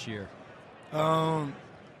year or this year? I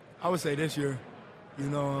would say this year. You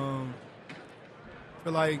know, I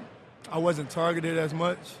feel like I wasn't targeted as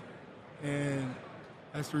much, and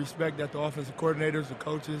that's the respect that the offensive coordinators, the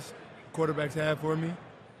coaches, quarterbacks have for me.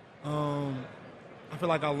 I feel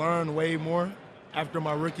like I learned way more after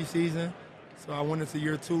my rookie season, so I went into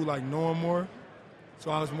year 2 knowing more,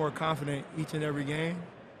 so I was more confident each and every game.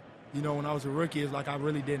 You know, when I was a rookie, it's like I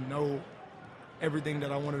really didn't know everything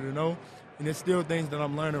that I wanted to know, and there's still things that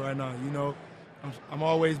I'm learning right now. You know, I'm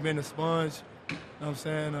always been a sponge. You know what I'm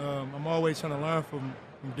saying? I'm always trying to learn from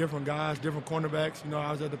different guys, different cornerbacks. You know,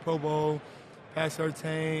 I was at the Pro Bowl, Pat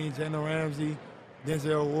Surtain, Jalen Ramsey,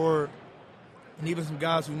 Denzel Ward, and even some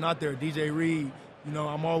guys who are not there, DJ Reed. You know,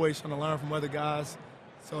 I'm always trying to learn from other guys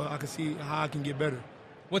so I can see how I can get better.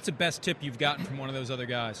 What's the best tip you've gotten from one of those other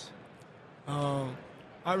guys? I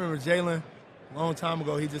remember Jalen a long time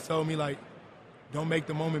ago. He just told me, don't make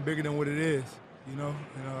the moment bigger than what it is, you know?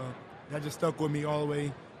 And that just stuck with me all the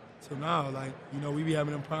way till now. We be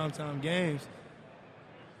having them primetime games.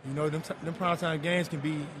 You know, them primetime games can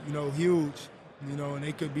be, huge, and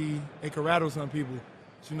they could rattle some people.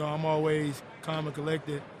 But, I'm always calm and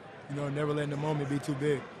collected, never letting the moment be too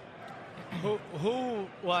big.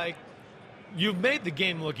 You've made the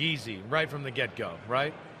game look easy right from the get-go,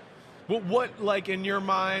 right? What, in your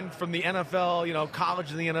mind from the NFL, college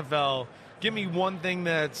to the NFL, give me one thing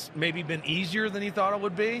that's maybe been easier than you thought it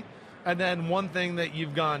would be, and then one thing that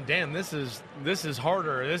you've gone, damn, this is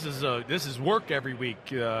harder. This is work every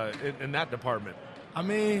week in that department. I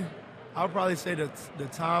mean, I would probably say that the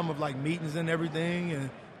time of meetings and everything and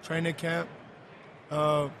training camp,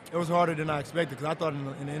 it was harder than I expected because I thought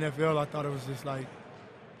in the NFL, I thought it was just I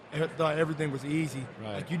thought everything was easy.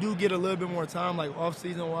 Right. You do get a little bit more time,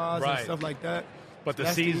 off-season wise and stuff like that. But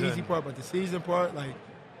that's the easy part. But the season part, in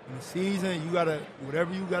the season, you gotta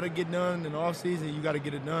whatever you gotta get done in the off-season, you gotta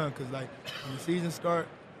get it done because when the season start,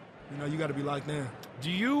 you gotta be locked in.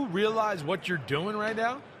 Do you realize what you're doing right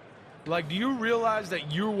now? Do you realize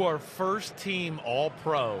that you were first team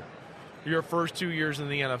All-Pro your first 2 years in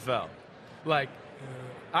the NFL? Do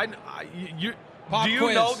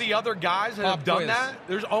you know the other guys that have done that?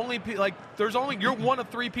 There's only you're one of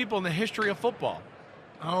 3 people in the history of football.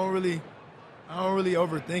 I don't really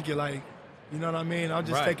overthink it. You know what I mean? I'll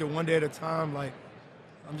just take it one day at a time.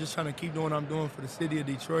 I'm just trying to keep doing what I'm doing for the city of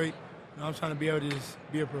Detroit. I'm trying to be able to just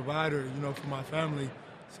be a provider, for my family.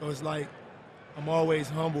 So it's I'm always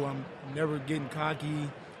humble. I'm never getting cocky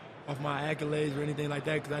off my accolades or anything like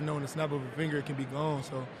that because I know in the snap of a finger it can be gone.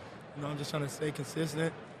 So, I'm just trying to stay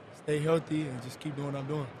consistent, stay healthy, and just keep doing what I'm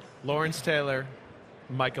doing. Lawrence Taylor,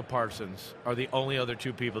 Micah Parsons are the only other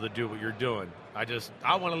 2 people that do what you're doing.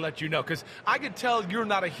 I want to let you know because I could tell you're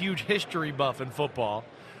not a huge history buff in football,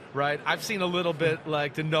 right? I've seen a little bit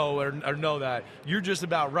like to know or know that you're just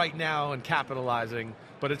about right now and capitalizing.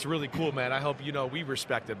 But it's really cool, man. I hope we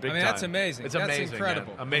respect it big time. That's amazing. It's that's amazing,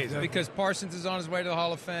 incredible. Man. Amazing. Because Parsons is on his way to the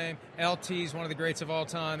Hall of Fame. LT is one of the greats of all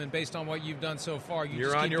time, and based on what you've done so far, you're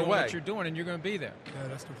just on keep your doing way. what you're doing, and you're going to be there. Yeah,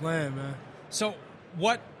 that's the plan, man. So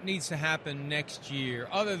what needs to happen next year,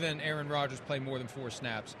 other than Aaron Rodgers play more than 4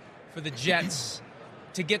 snaps, for the Jets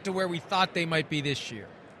to get to where we thought they might be this year?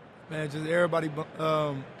 Man, just everybody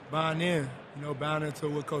buying in, buying into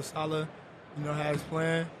what Coach Saleh, has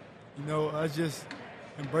planned. Us just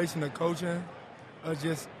embracing the coaching, us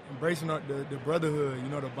just embracing the brotherhood,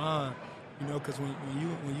 the bond, because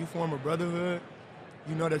when you form a brotherhood,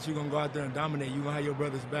 you know that you're going to go out there and dominate. You're going to have your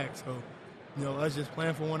brothers back. So, us just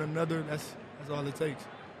playing for one another, that's all it takes.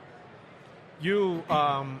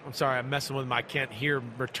 I'm sorry, I'm messing with I can't hear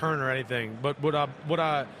return or anything, but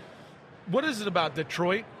what is it about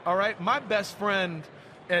Detroit, all right? My best friend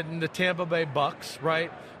in the Tampa Bay Bucks,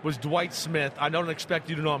 right, was Dwight Smith. I don't expect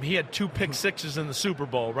you to know him. He had 2 pick sixes in the Super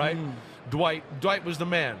Bowl, right? Dwight was the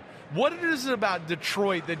man. What is it about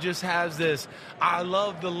Detroit that just has this, I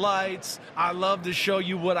love the lights, I love to show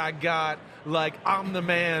you what I got, like I'm the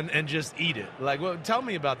man and just eat it? Tell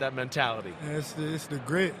me about that mentality. It's the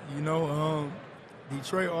grit,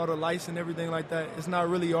 Detroit, all the lights and everything like that, it's not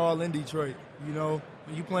really all in Detroit,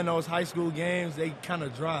 When you play those high school games, they kind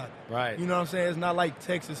of dry. Right. You know what I'm saying? It's not like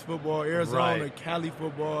Texas football, Arizona, Cali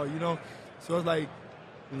football, So it's like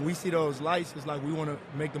when we see those lights, it's like we want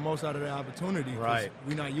to make the most out of that opportunity. Right.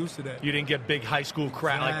 We're not used to that. You didn't get big high school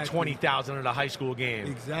crowd, like 20,000 at a high school game.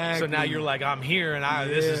 Exactly. So now you're like, I'm here and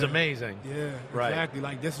this is amazing. Yeah, right. Exactly.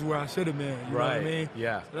 Like this is where I should have been. You know what I mean?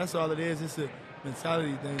 Yeah. So that's all it is. It's a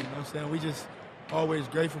mentality thing. You know what I'm saying? We just always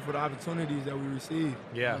grateful for the opportunities that we receive.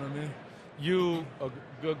 Yeah. You know what I mean?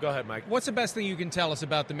 Go ahead, Mike. What's the best thing you can tell us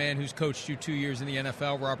about the man who's coached you 2 years in the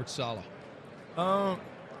NFL, Robert Saleh?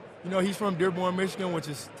 He's from Dearborn, Michigan, which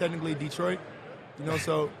is technically Detroit.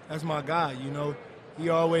 So that's my guy.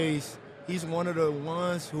 He's one of the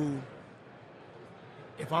ones who,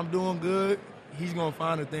 if I'm doing good, he's going to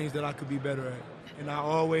find the things that I could be better at. And I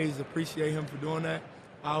always appreciate him for doing that.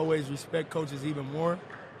 I always respect coaches even more,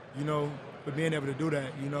 for being able to do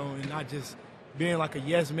that, and not just being like a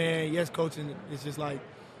yes man, yes coach, and it's just like,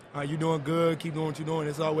 all right, you're doing good, keep doing what you're doing.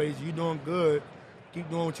 It's always, you're doing good, keep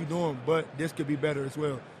doing what you're doing, but this could be better as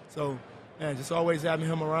well. So, man, just always having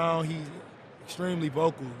him around. He's extremely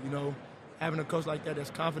vocal, having a coach like that that's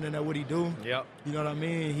confident at what he do. Yep. You know what I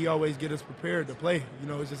mean? He always get us prepared to play.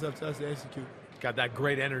 It's just up to us to execute. Got that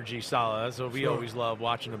great energy, Saleh. That's what we always love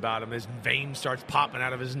watching about him. His vein starts popping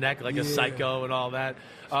out of his neck like a psycho and all that.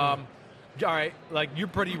 All right, you're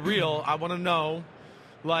pretty real. I want to know,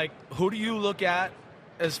 who do you look at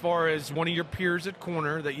as far as one of your peers at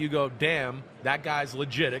corner that you go, damn, that guy's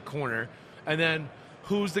legit at corner? And then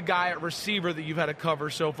who's the guy at receiver that you've had to cover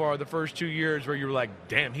so far the first 2 years where you were like,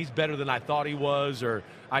 damn, he's better than I thought he was, or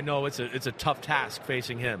I know it's a tough task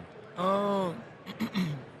facing him? I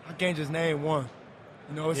can't just name one.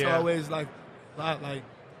 It's always like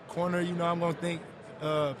corner, I'm going to think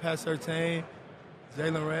Pat Surtain,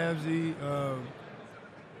 Jalen Ramsey,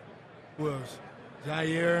 who else?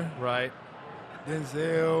 Jair. Right.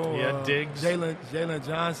 Denzel. Yeah, Diggs. Jalen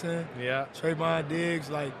Johnson. Yeah. Trayvon Diggs.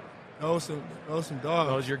 Those some dogs.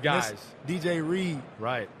 Those your guys. DJ Reed.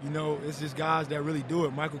 Right. It's just guys that really do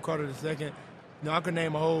it. Michael Carter II. I could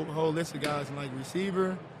name a whole list of guys like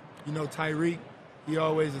receiver. Tyreek. He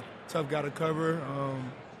always a tough guy to cover.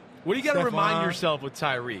 What do you got to remind yourself with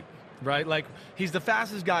Tyreek? Right? He's the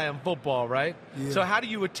fastest guy in football, right? Yeah. So how do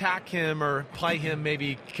you attack him or play him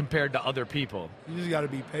maybe compared to other people? You just got to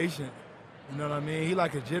be patient. You know what I mean? He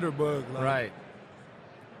like a jitterbug. Right.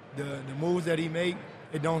 The moves that he make,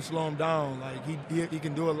 it don't slow him down. He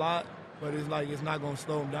can do a lot, but it's not going to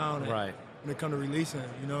slow him down right. when it comes to releasing,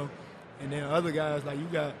 And then other guys, you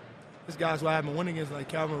got this guys who I haven't won against, like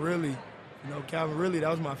Calvin Ridley. Calvin Ridley, that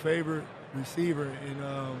was my favorite receiver in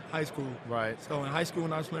high school. Right. So in high school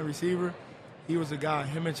when I was playing receiver, he was a guy.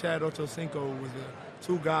 Him and Chad Ochocinco was the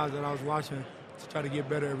 2 guys that I was watching to try to get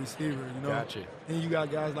better at receiver. Gotcha. Then you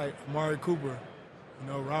got guys like Amari Cooper,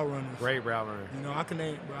 route runners. Great route runner. I can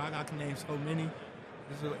name so many.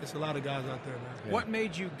 It's a lot of guys out there, man. Yeah. What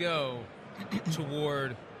made you go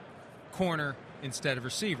toward corner instead of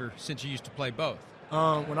receiver since you used to play both?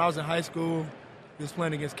 When I was in high school, we was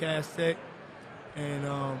playing against Cass Tech. And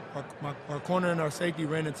our corner and our safety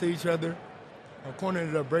ran into each other. Our corner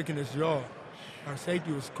ended up breaking his jaw. Our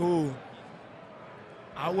safety was cool.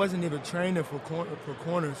 I wasn't even training for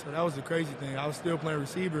corner, so that was the crazy thing. I was still playing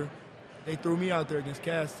receiver. They threw me out there against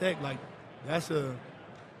Cass Tech. That's a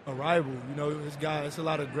a rival. You know, it's a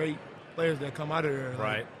lot of great players that come out of there.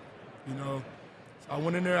 Right. You know, so I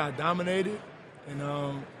went in there, I dominated, and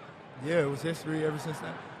it was history ever since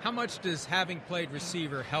then. How much does having played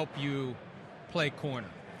receiver help you play corner?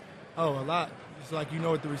 Oh, a lot. It's like you know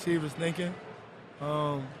what the receiver's thinking.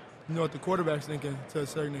 You know what the quarterback's thinking to a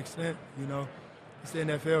certain extent. You know, it's the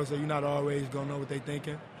NFL, so you're not always going to know what they're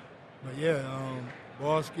thinking. But, yeah,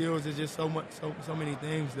 ball skills is just so many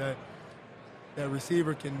things that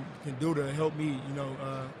receiver can do to help me, you know,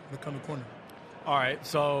 become a corner. All right,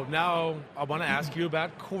 so now I want to ask you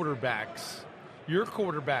about quarterbacks. Your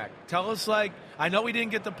quarterback. Tell us, I know he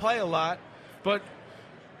didn't get to play a lot, but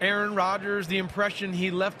Aaron Rodgers, the impression he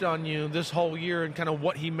left on you this whole year and kind of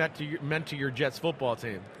what he meant to your Jets football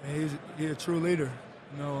team. He's a true leader.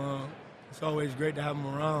 You know, it's always great to have him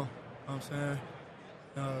around. You know what I'm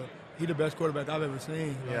saying? He's the best quarterback I've ever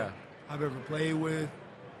seen. I've ever played with.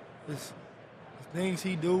 The things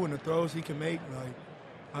he do and the throws he can make,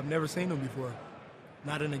 I've never seen them before.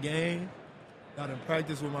 Not in a game, not in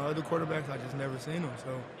practice with my other quarterbacks. I just never seen them.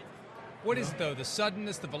 So, what is it though? The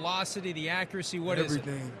suddenness, the velocity, the accuracy. What is it?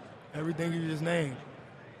 Everything you just named.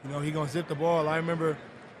 You know, he gonna zip the ball. I remember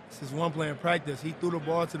this one play in practice. He threw the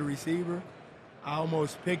ball to the receiver. I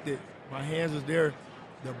almost picked it. My hands was there.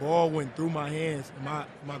 The ball went through my hands, and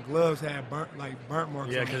my gloves had burnt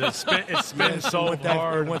marks. Yeah, because it spins so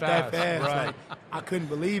hard. It went that fast. Right. I couldn't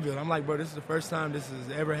believe it. I'm like, bro, this is the first time this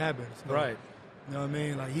has ever happened. So, right. You know what I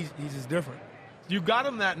mean? He's just different. You got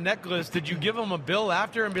him that necklace. Did you give him a bill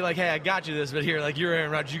after and be like, hey, I got you this, but here, you're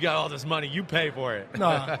Aaron Rodgers, you got all this money, you pay for it?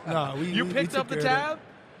 No. You picked up the tab?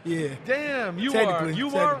 Yeah. Damn, you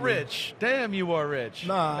are rich. Damn, you are rich.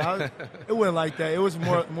 Nah, it wasn't like that. It was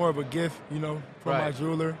more of a gift, you know, from my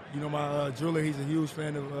jeweler. You know, my jeweler, he's a huge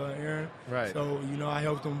fan of Aaron. Right. So, you know, I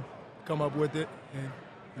helped him come up with it, and,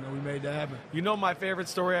 you know, we made that happen. You know my favorite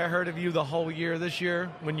story I heard of you the whole year this year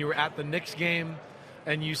when you were at the Knicks game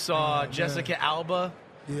and you saw Jessica Alba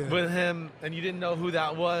with him and you didn't know who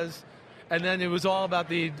that was. And then it was all about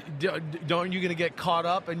don't you going to get caught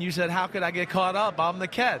up? And you said, how could I get caught up? I'm the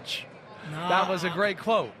catch. Nah, that was a great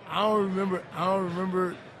quote. I don't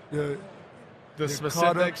remember the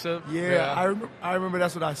specifics of. Yeah, I remember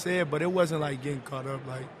that's what I said, but it wasn't like getting caught up.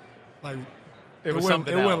 Like it was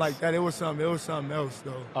something else. It wasn't like that. It was something else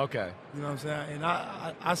though. Okay. You know what I'm saying? And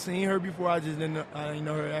I seen her before. I didn't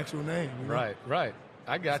know her actual name. You know? Right.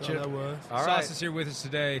 I got you. That was. All right. Sauce is here with us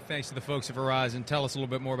today. Thanks to the folks at Verizon. Tell us a little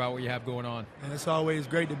bit more about what you have going on. And it's always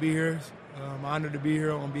great to be here. I'm honored to be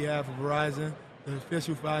here on behalf of Verizon, the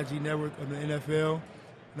official 5G network of the NFL.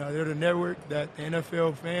 Now, they're the network that the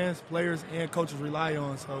NFL fans, players, and coaches rely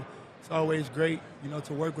on. So it's always great, you know,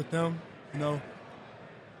 to work with them. You know,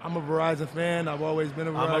 I'm a Verizon fan. I've always been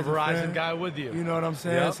a Verizon fan. I'm a Verizon guy with you. You know what I'm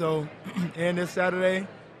saying? Yep. So, and this Saturday,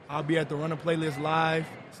 I'll be at the Run a Playlist Live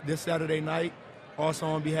this Saturday night. Also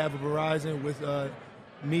on behalf of Verizon with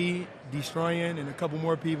me, Destroying, and a couple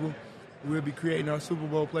more people. We'll be creating our Super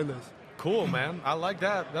Bowl playlist. Cool, man. I like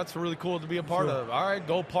that. That's really cool to be a part of. All right,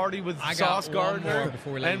 go party with Sauce Gardner and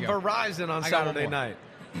Verizon on Saturday night.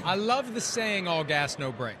 I love the saying, all gas,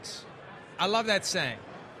 no brakes. I love that saying.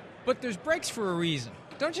 But there's brakes for a reason.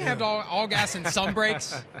 Don't you have all gas and some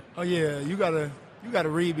brakes? Oh, yeah. You gotta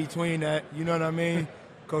read between that. You know what I mean?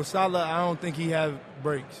 Because Salah, I don't think he have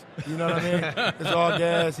brakes. You know what I mean? It's all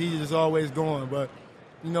gas. He's just always going. But,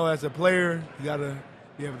 you know, as a player, you got to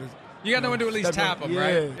be able to. You got to know when to at least tap them,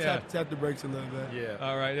 right? Yeah, tap the brakes a little bit. Yeah.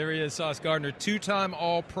 All right, there he is, Sauce Gardner, two-time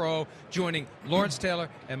All-Pro, joining Lawrence Taylor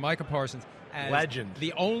and Micah Parsons as legend.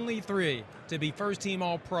 The only three to be first-team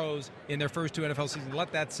All-Pros in their first two NFL seasons.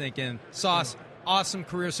 Let that sink in. Sauce, awesome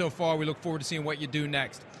career so far. We look forward to seeing what you do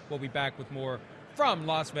next. We'll be back with more from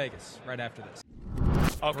Las Vegas right after this.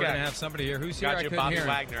 Okay. We're going to have somebody here. Who's here? Got I you, couldn't Bobby hear him.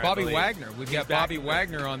 Wagner. Bobby Wagner. We've got Bobby back.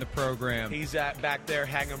 Wagner on the program. He's back there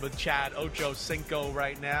hanging with Chad Ochocinco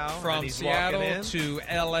right now. From Seattle to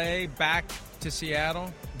L.A., back to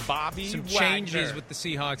Seattle. Bobby Some Wagner. Changes with the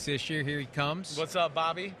Seahawks this year. Here he comes. What's up,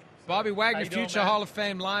 Bobby? Bobby Wagner, doing, future man? Hall of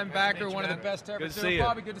Fame linebacker, one of the best ever. Good to see you.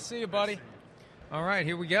 Bobby, good to see you, buddy. All right,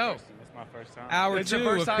 here we go. It's my first time. Hour It's 2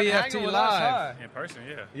 your first of time PFT hanging with Live. us, huh? In person,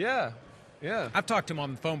 Yeah. I've talked to him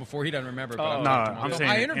on the phone before. He doesn't remember. But I'm saying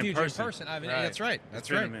I interviewed in you in person. Right. That's right. That's It's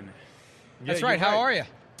been right. a minute. That's right. How are you?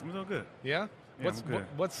 I'm doing good. Yeah. I'm good.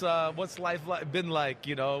 What's life been like?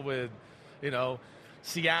 You know, with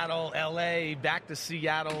Seattle, L.A., back to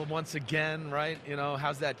Seattle once again, right? You know,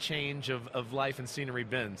 how's that change of life and scenery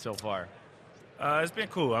been so far? It's been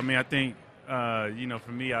cool. I mean, I think,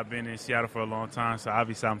 for me, I've been in Seattle for a long time, so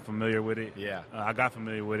obviously I'm familiar with it. Yeah. I got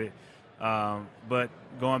familiar with it. But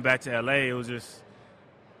going back to L.A., it was just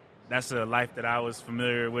that's a life that I was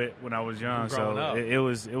familiar with when I was young. Growing So up. it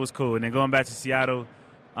was cool. And then going back to Seattle,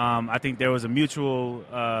 I think there was a mutual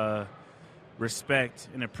respect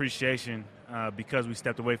and appreciation because we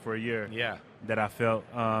stepped away for a year. Yeah. That I felt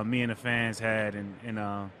me and the fans had,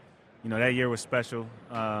 and that year was special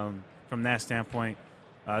from that standpoint.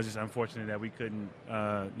 It's just unfortunate that we couldn't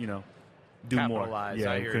do more. Capitalize.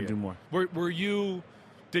 Yeah, I we hear couldn't you. do more. Were you?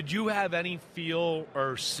 Did you have any feel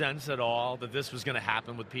or sense at all that this was going to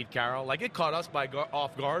happen with Pete Carroll? Like, it caught us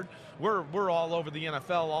off guard. We're all over the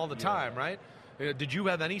NFL all the time, right? Did you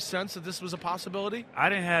have any sense that this was a possibility? I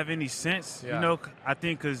didn't have any sense. Yeah. I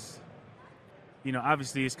think because,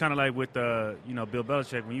 obviously it's kind of like with, Bill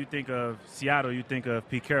Belichick. When you think of Seattle, you think of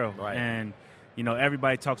Pete Carroll. Right. And,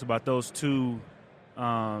 everybody talks about those two,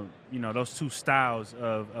 those two styles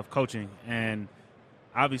of coaching. And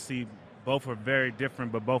obviously both are very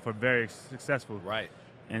different, but both are very successful. Right.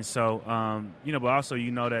 And so, but also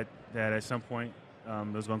that at some point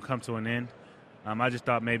it was going to come to an end. I just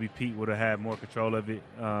thought maybe Pete would have had more control of it.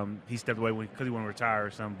 He stepped away because he wanted to retire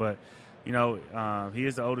or something. But, he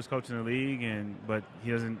is the oldest coach in the league, but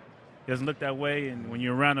he doesn't look that way. And when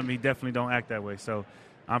you're around him, he definitely don't act that way. So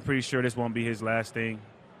I'm pretty sure this won't be his last thing.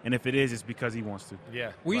 And if it is, it's because he wants to.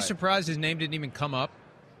 Yeah. Were you surprised his name didn't even come up?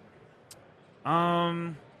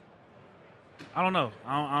 I don't know.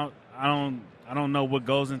 I don't know what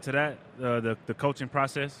goes into that, the coaching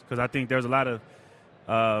process, because I think there's a lot of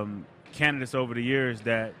candidates over the years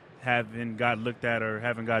that haven't got looked at or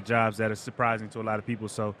haven't got jobs that are surprising to a lot of people.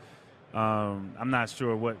 So I'm not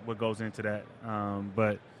sure what goes into that.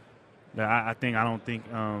 But I don't think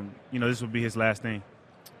this would be his last thing.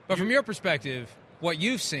 But from your perspective, what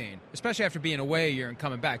you've seen, especially after being away a year and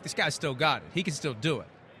coming back, this guy's still got it. He can still do it.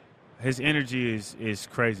 His energy is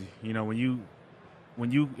crazy.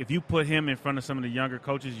 If you put him in front of some of the younger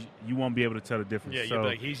coaches, you won't be able to tell the difference. Yeah, you'll be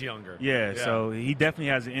like, he's younger. Yeah, so he definitely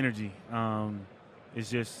has the energy. It's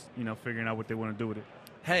just, figuring out what they want to do with it.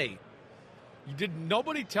 Hey, did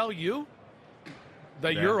nobody tell you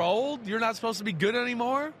that you're old? You're not supposed to be good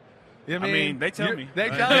anymore? I mean, they tell me. They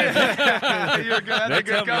tell you. You're good. That's a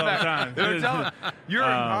good tell me all the comeback. time. They're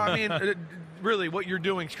telling really, what you're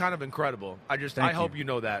doing is kind of incredible. I hope you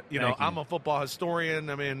know that. I'm a football historian.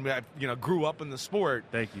 I mean, I grew up in the sport.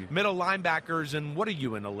 Thank you. Middle linebackers, and what are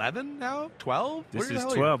you in 11 now? 12? This is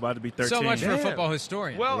 12. About to be 13. So much for a football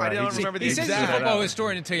historian. Well, right. I don't remember the He exact. says he's a football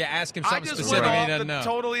historian until you ask him something I just specific went he off doesn't know.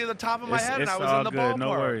 totally at the top of my head, and I was all in the good. ballpark. No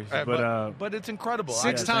worries. But it's incredible.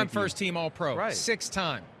 Six-time first-team All-Pro. Right.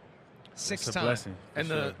 Six-time. It's a blessing. And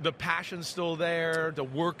the passion's still there, to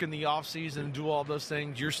work in the off season and do all those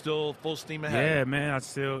things. You're still full steam ahead. Yeah, man. I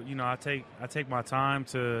still, I take my time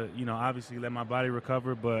to, obviously let my body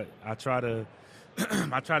recover, but I try to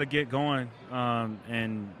get going.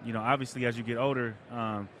 And obviously as you get older,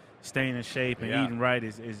 staying in shape and eating right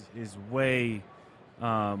is way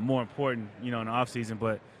more important, in the off season.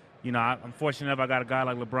 But I'm fortunate enough I got a guy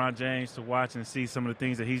like LeBron James to watch and see some of the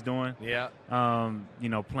things that he's doing. Yeah.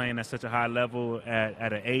 Playing at such a high level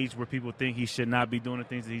at an age where people think he should not be doing the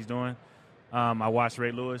things that he's doing. I watched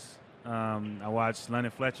Ray Lewis. I watched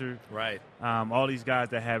Leonard Fletcher. Right. All these guys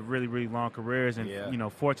that have really, really long careers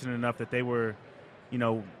and, fortunate enough that they were,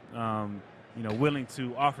 willing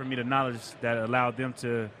to offer me the knowledge that allowed them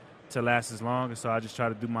to last as long. And so I just try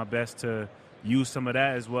to do my best to use some of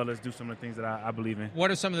that as well as do some of the things that I believe in.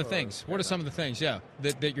 What are some of the things? What are some of the things, that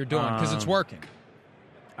you're doing? Because it's working.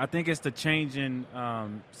 I think it's the change in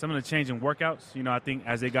some of the change in workouts. I think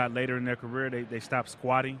as they got later in their career, they stopped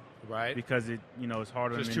squatting. Right. Because it's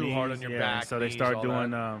harder on Just their too knees. hard on your back, So they knees, start all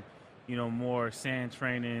doing, that. more sand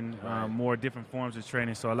training, Right. more different forms of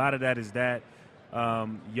training. So a lot of that is that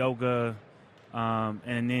yoga,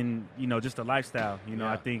 and then just the lifestyle.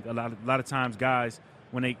 I think a lot of times guys,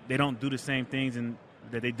 when they don't do the same things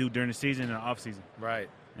that they do during the season and the off season. Right.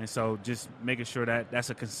 And so just making sure that that's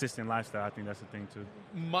a consistent lifestyle, I think that's the thing too.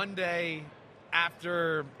 Monday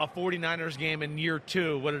after a 49ers game in year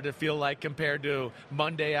 2, what did it feel like compared to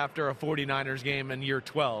Monday after a 49ers game in year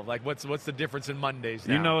 12? Like, what's the difference in Mondays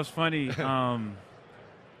now? It's funny.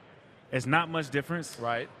 It's not much difference.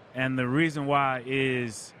 Right. And the reason why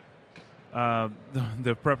is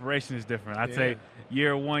the preparation is different. I'd say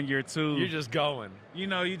year 1, year 2. You're just going.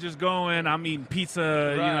 You're just going. I'm eating pizza.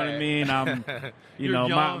 Right. You know what I mean? I'm, You're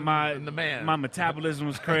young and the man. my metabolism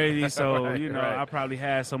was crazy. So, Right. I probably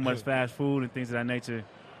had so much fast food and things of that nature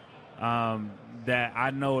that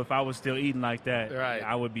I know if I was still eating like that, Right.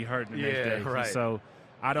 I would be hurting the next day. Right. So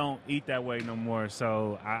I don't eat that way no more.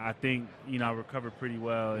 So I think, I recovered pretty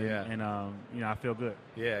well. And I feel good.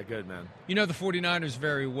 Yeah, good, man. You know the 49ers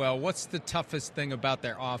very well. What's the toughest thing about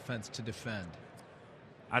their offense to defend?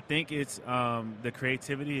 I think it's the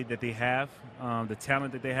creativity that they have, the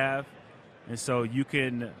talent that they have, and so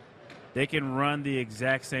they can run the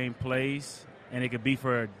exact same plays, and it could be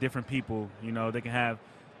for different people. You know, they can have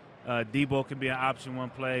Debo can be an option one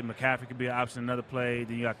play, McCaffrey could be an option another play,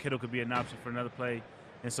 then you got Kittle could be an option for another play,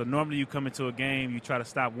 and so normally you come into a game, you try to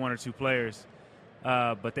stop one or two players,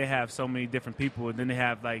 but they have so many different people, and then they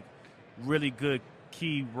have like really good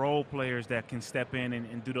key role players that can step in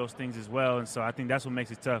and do those things as well, and so I think that's what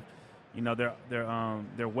makes it tough. You know,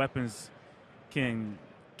 their weapons can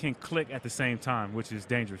click at the same time, which is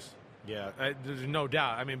dangerous. Yeah, there's no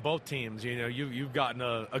doubt. I mean, both teams, you know, you've gotten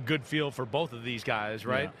a good feel for both of these guys,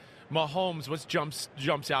 right? Yeah. Mahomes, what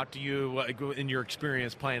jumps out to you in your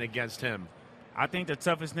experience playing against him? I think the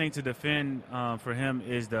toughest thing to defend for him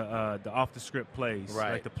is the off-the-script plays.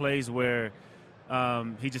 Right. Like the plays where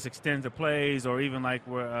he just extends the plays, or even like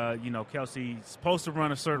where, you know, Kelsey's supposed to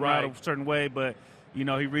run a certain route a certain way, but, you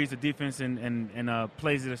know, he reads the defense and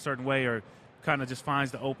plays it a certain way, or kind of just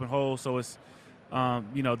finds the open hole. So it's,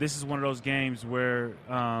 you know, this is one of those games where,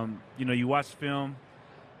 you know, you watch film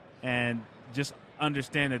and just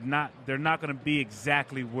understand that they're not going to be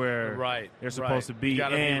exactly where they're supposed to be. You got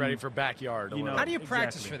to be ready for backyard. You know, how do you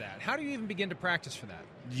practice for that? How do you even begin to practice for that?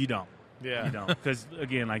 You don't. Yeah. You don't. Because,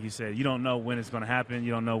 again, like you said, you don't know when it's going to happen.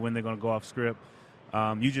 You don't know when they're going to go off script.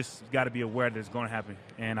 You just got to be aware that it's going to happen.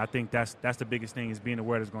 And I think that's the biggest thing, is being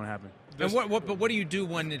aware that it's going to happen. And what do you do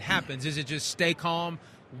when it happens? Is it just stay calm?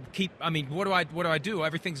 What do I do?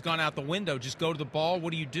 Everything's gone out the window. Just go to the ball.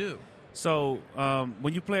 What do you do? So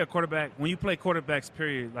when you play quarterbacks,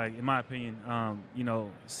 period, like in my opinion, you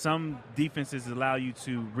know, some defenses allow you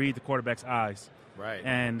to read the quarterback's eyes. Right.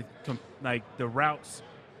 And like the routes,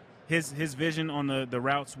 his vision on the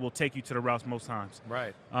routes will take you to the routes most times.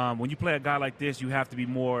 Right. When you play a guy like this, you have to be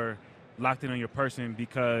more locked in on your person,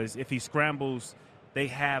 because if he scrambles, they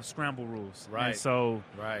have scramble rules. Right. And so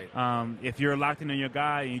if you're locked in on your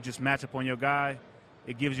guy and you just match up on your guy,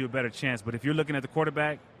 it gives you a better chance. But if you're looking at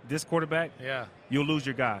this quarterback, you'll lose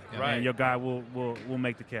your guy. Right. And your guy will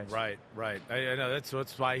make the catch. Right. I know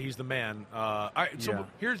that's why he's the man. All right, so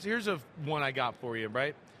here's a one I got for you,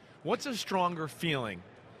 right? What's a stronger feeling?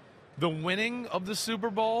 The winning of the Super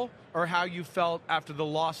Bowl, or how you felt after the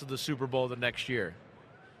loss of the Super Bowl the next year?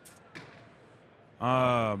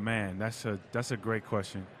 Man, that's a great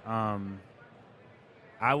question.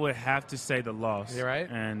 I would have to say the loss. You're right.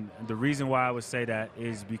 And the reason why I would say that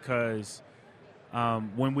is because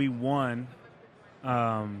when we won,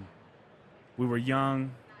 we were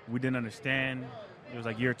young. We didn't understand. It was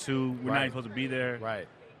like year two. We're not even supposed to be there. Right.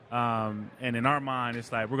 And in our mind,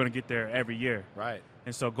 it's like we're going to get there every year. Right.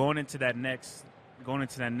 And so going into that next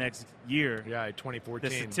year, 2014, the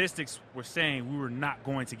statistics were saying we were not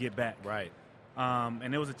going to get back. Right.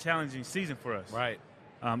 And it was a challenging season for us. Right.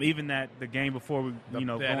 Even the game before we, the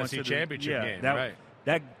going NFC to the championship game.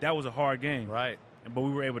 That was a hard game. Right. But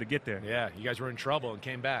we were able to get there. Yeah. You guys were in trouble and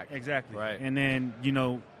came back. Exactly. Right. And then, you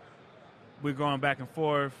know, we're going back and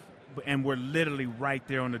forth, and we're literally right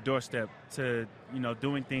there on the doorstep to, you know,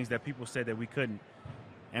 doing things that people said that we couldn't.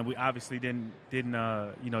 And we obviously didn't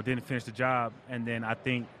finish the job. And then I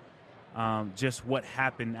think just what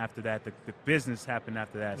happened after that, the business happened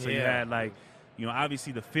after that. So you had, like, you know,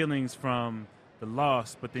 obviously the feelings from the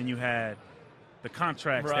loss, but then you had the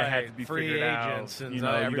contracts that had to be free figured agents, out. and you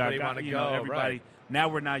know, everybody want to go. Everybody. Right. Now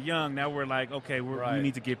we're not young. Now we're like, okay, we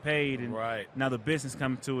need to get paid, and now the business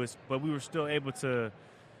coming to us. But we were still able to,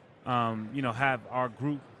 you know, have our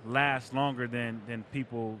group last longer than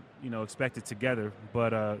people, you know, expected together.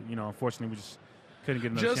 But you know, unfortunately, we just couldn't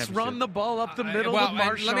get another Just championship. run the ball up the middle with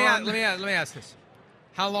Marshawn. Let me ask this: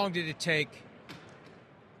 how long did it take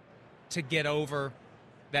to get over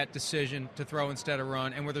that decision to throw instead of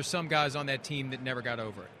run? And were there some guys on that team that never got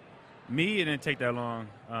over it? Me, it didn't take that long,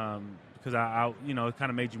 because I you know, it kind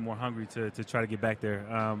of made you more hungry to try to get back there.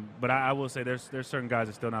 But I will say there's certain guys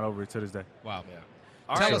that are still not over it to this day. Wow.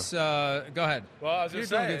 Yeah. Tell us. Go ahead. Well, I was You're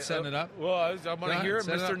just saying, doing good setting it up. Well, I want to hear it,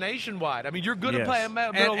 Mr. Nationwide. I mean, you're good at Yes. playing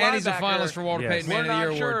middle And he's a linebacker. finalist for Walter Payton Man We're of the Year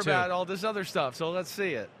not sure Award, too. about all this other stuff, so let's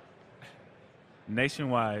see it.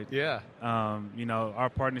 Nationwide. Yeah. You know, our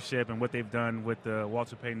partnership and what they've done with the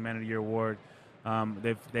Walter Payton Man of the Year Award,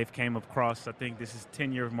 they've came across, I think this is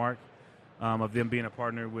 10-year mark of them being a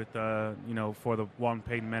partner with, you know, for the Walter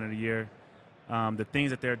Payton Man of the Year. The things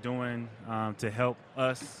that they're doing to help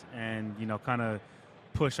us and, you know, kind of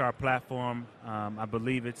push our platform. I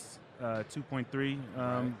believe it's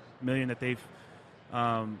 $2.3 million that they've,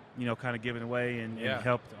 you know, kind of given away and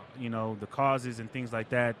helped, you know, the causes and things like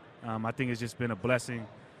that. I think it's just been a blessing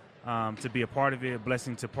to be a part of it, a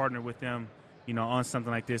blessing to partner with them, you know, on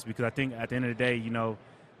something like this, because I think at the end of the day, you know,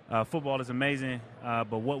 football is amazing,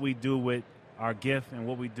 but what we do with our gift and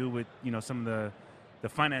what we do with, some of the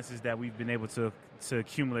finances that we've been able to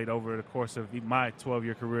accumulate over the course of my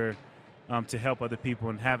 12-year career to help other people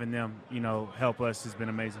and having them, help us has been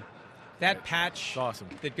amazing. That patch awesome.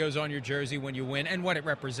 That goes on your jersey when you win and what it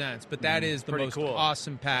represents, but that is the most cool.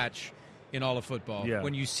 awesome patch in all of football. Yeah.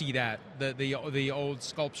 When you see that, the old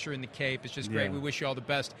sculpture in the cape, it's just great. Yeah. We wish you all the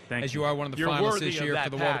best Thank you are one of the You're finalists worthy this of year that for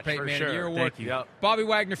the Walter patch, Payton for Man sure. of the Year Award. Thank you. Yep. Bobby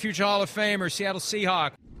Wagner, future Hall of Famer, Seattle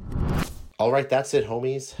Seahawk. All right, that's it,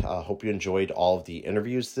 homies. Hope you enjoyed all of the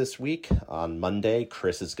interviews this week. On Monday,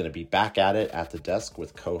 Chris is going to be back at it at the desk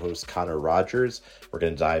with co-host Connor Rogers. We're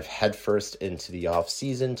going to dive headfirst into the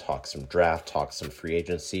offseason, talk some draft, talk some free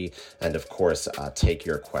agency, and, of course, take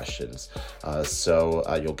your questions. So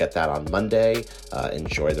you'll get that on Monday.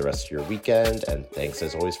 Enjoy the rest of your weekend, and thanks,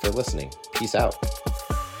 as always, for listening. Peace out.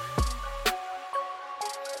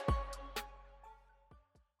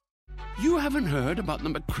 You haven't heard about the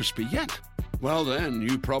McCrispy yet? Well, then,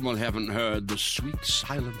 you probably haven't heard the sweet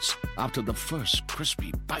silence after the first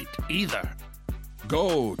crispy bite either.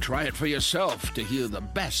 Go try it for yourself to hear the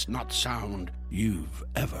best nut sound you've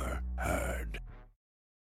ever heard.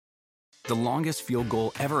 The longest field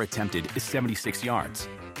goal ever attempted is 76 yards.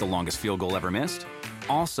 The longest field goal ever missed?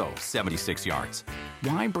 Also 76 yards.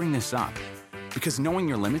 Why bring this up? Because knowing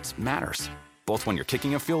your limits matters, both when you're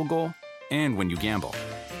kicking a field goal and when you gamble.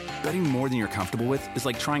 Betting more than you're comfortable with is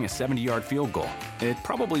like trying a 70-yard field goal. It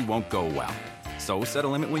probably won't go well. So set a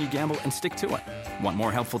limit when you gamble and stick to it. Want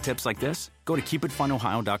more helpful tips like this? Go to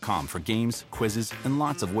keepitfunohio.com for games, quizzes, and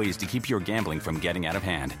lots of ways to keep your gambling from getting out of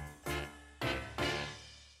hand.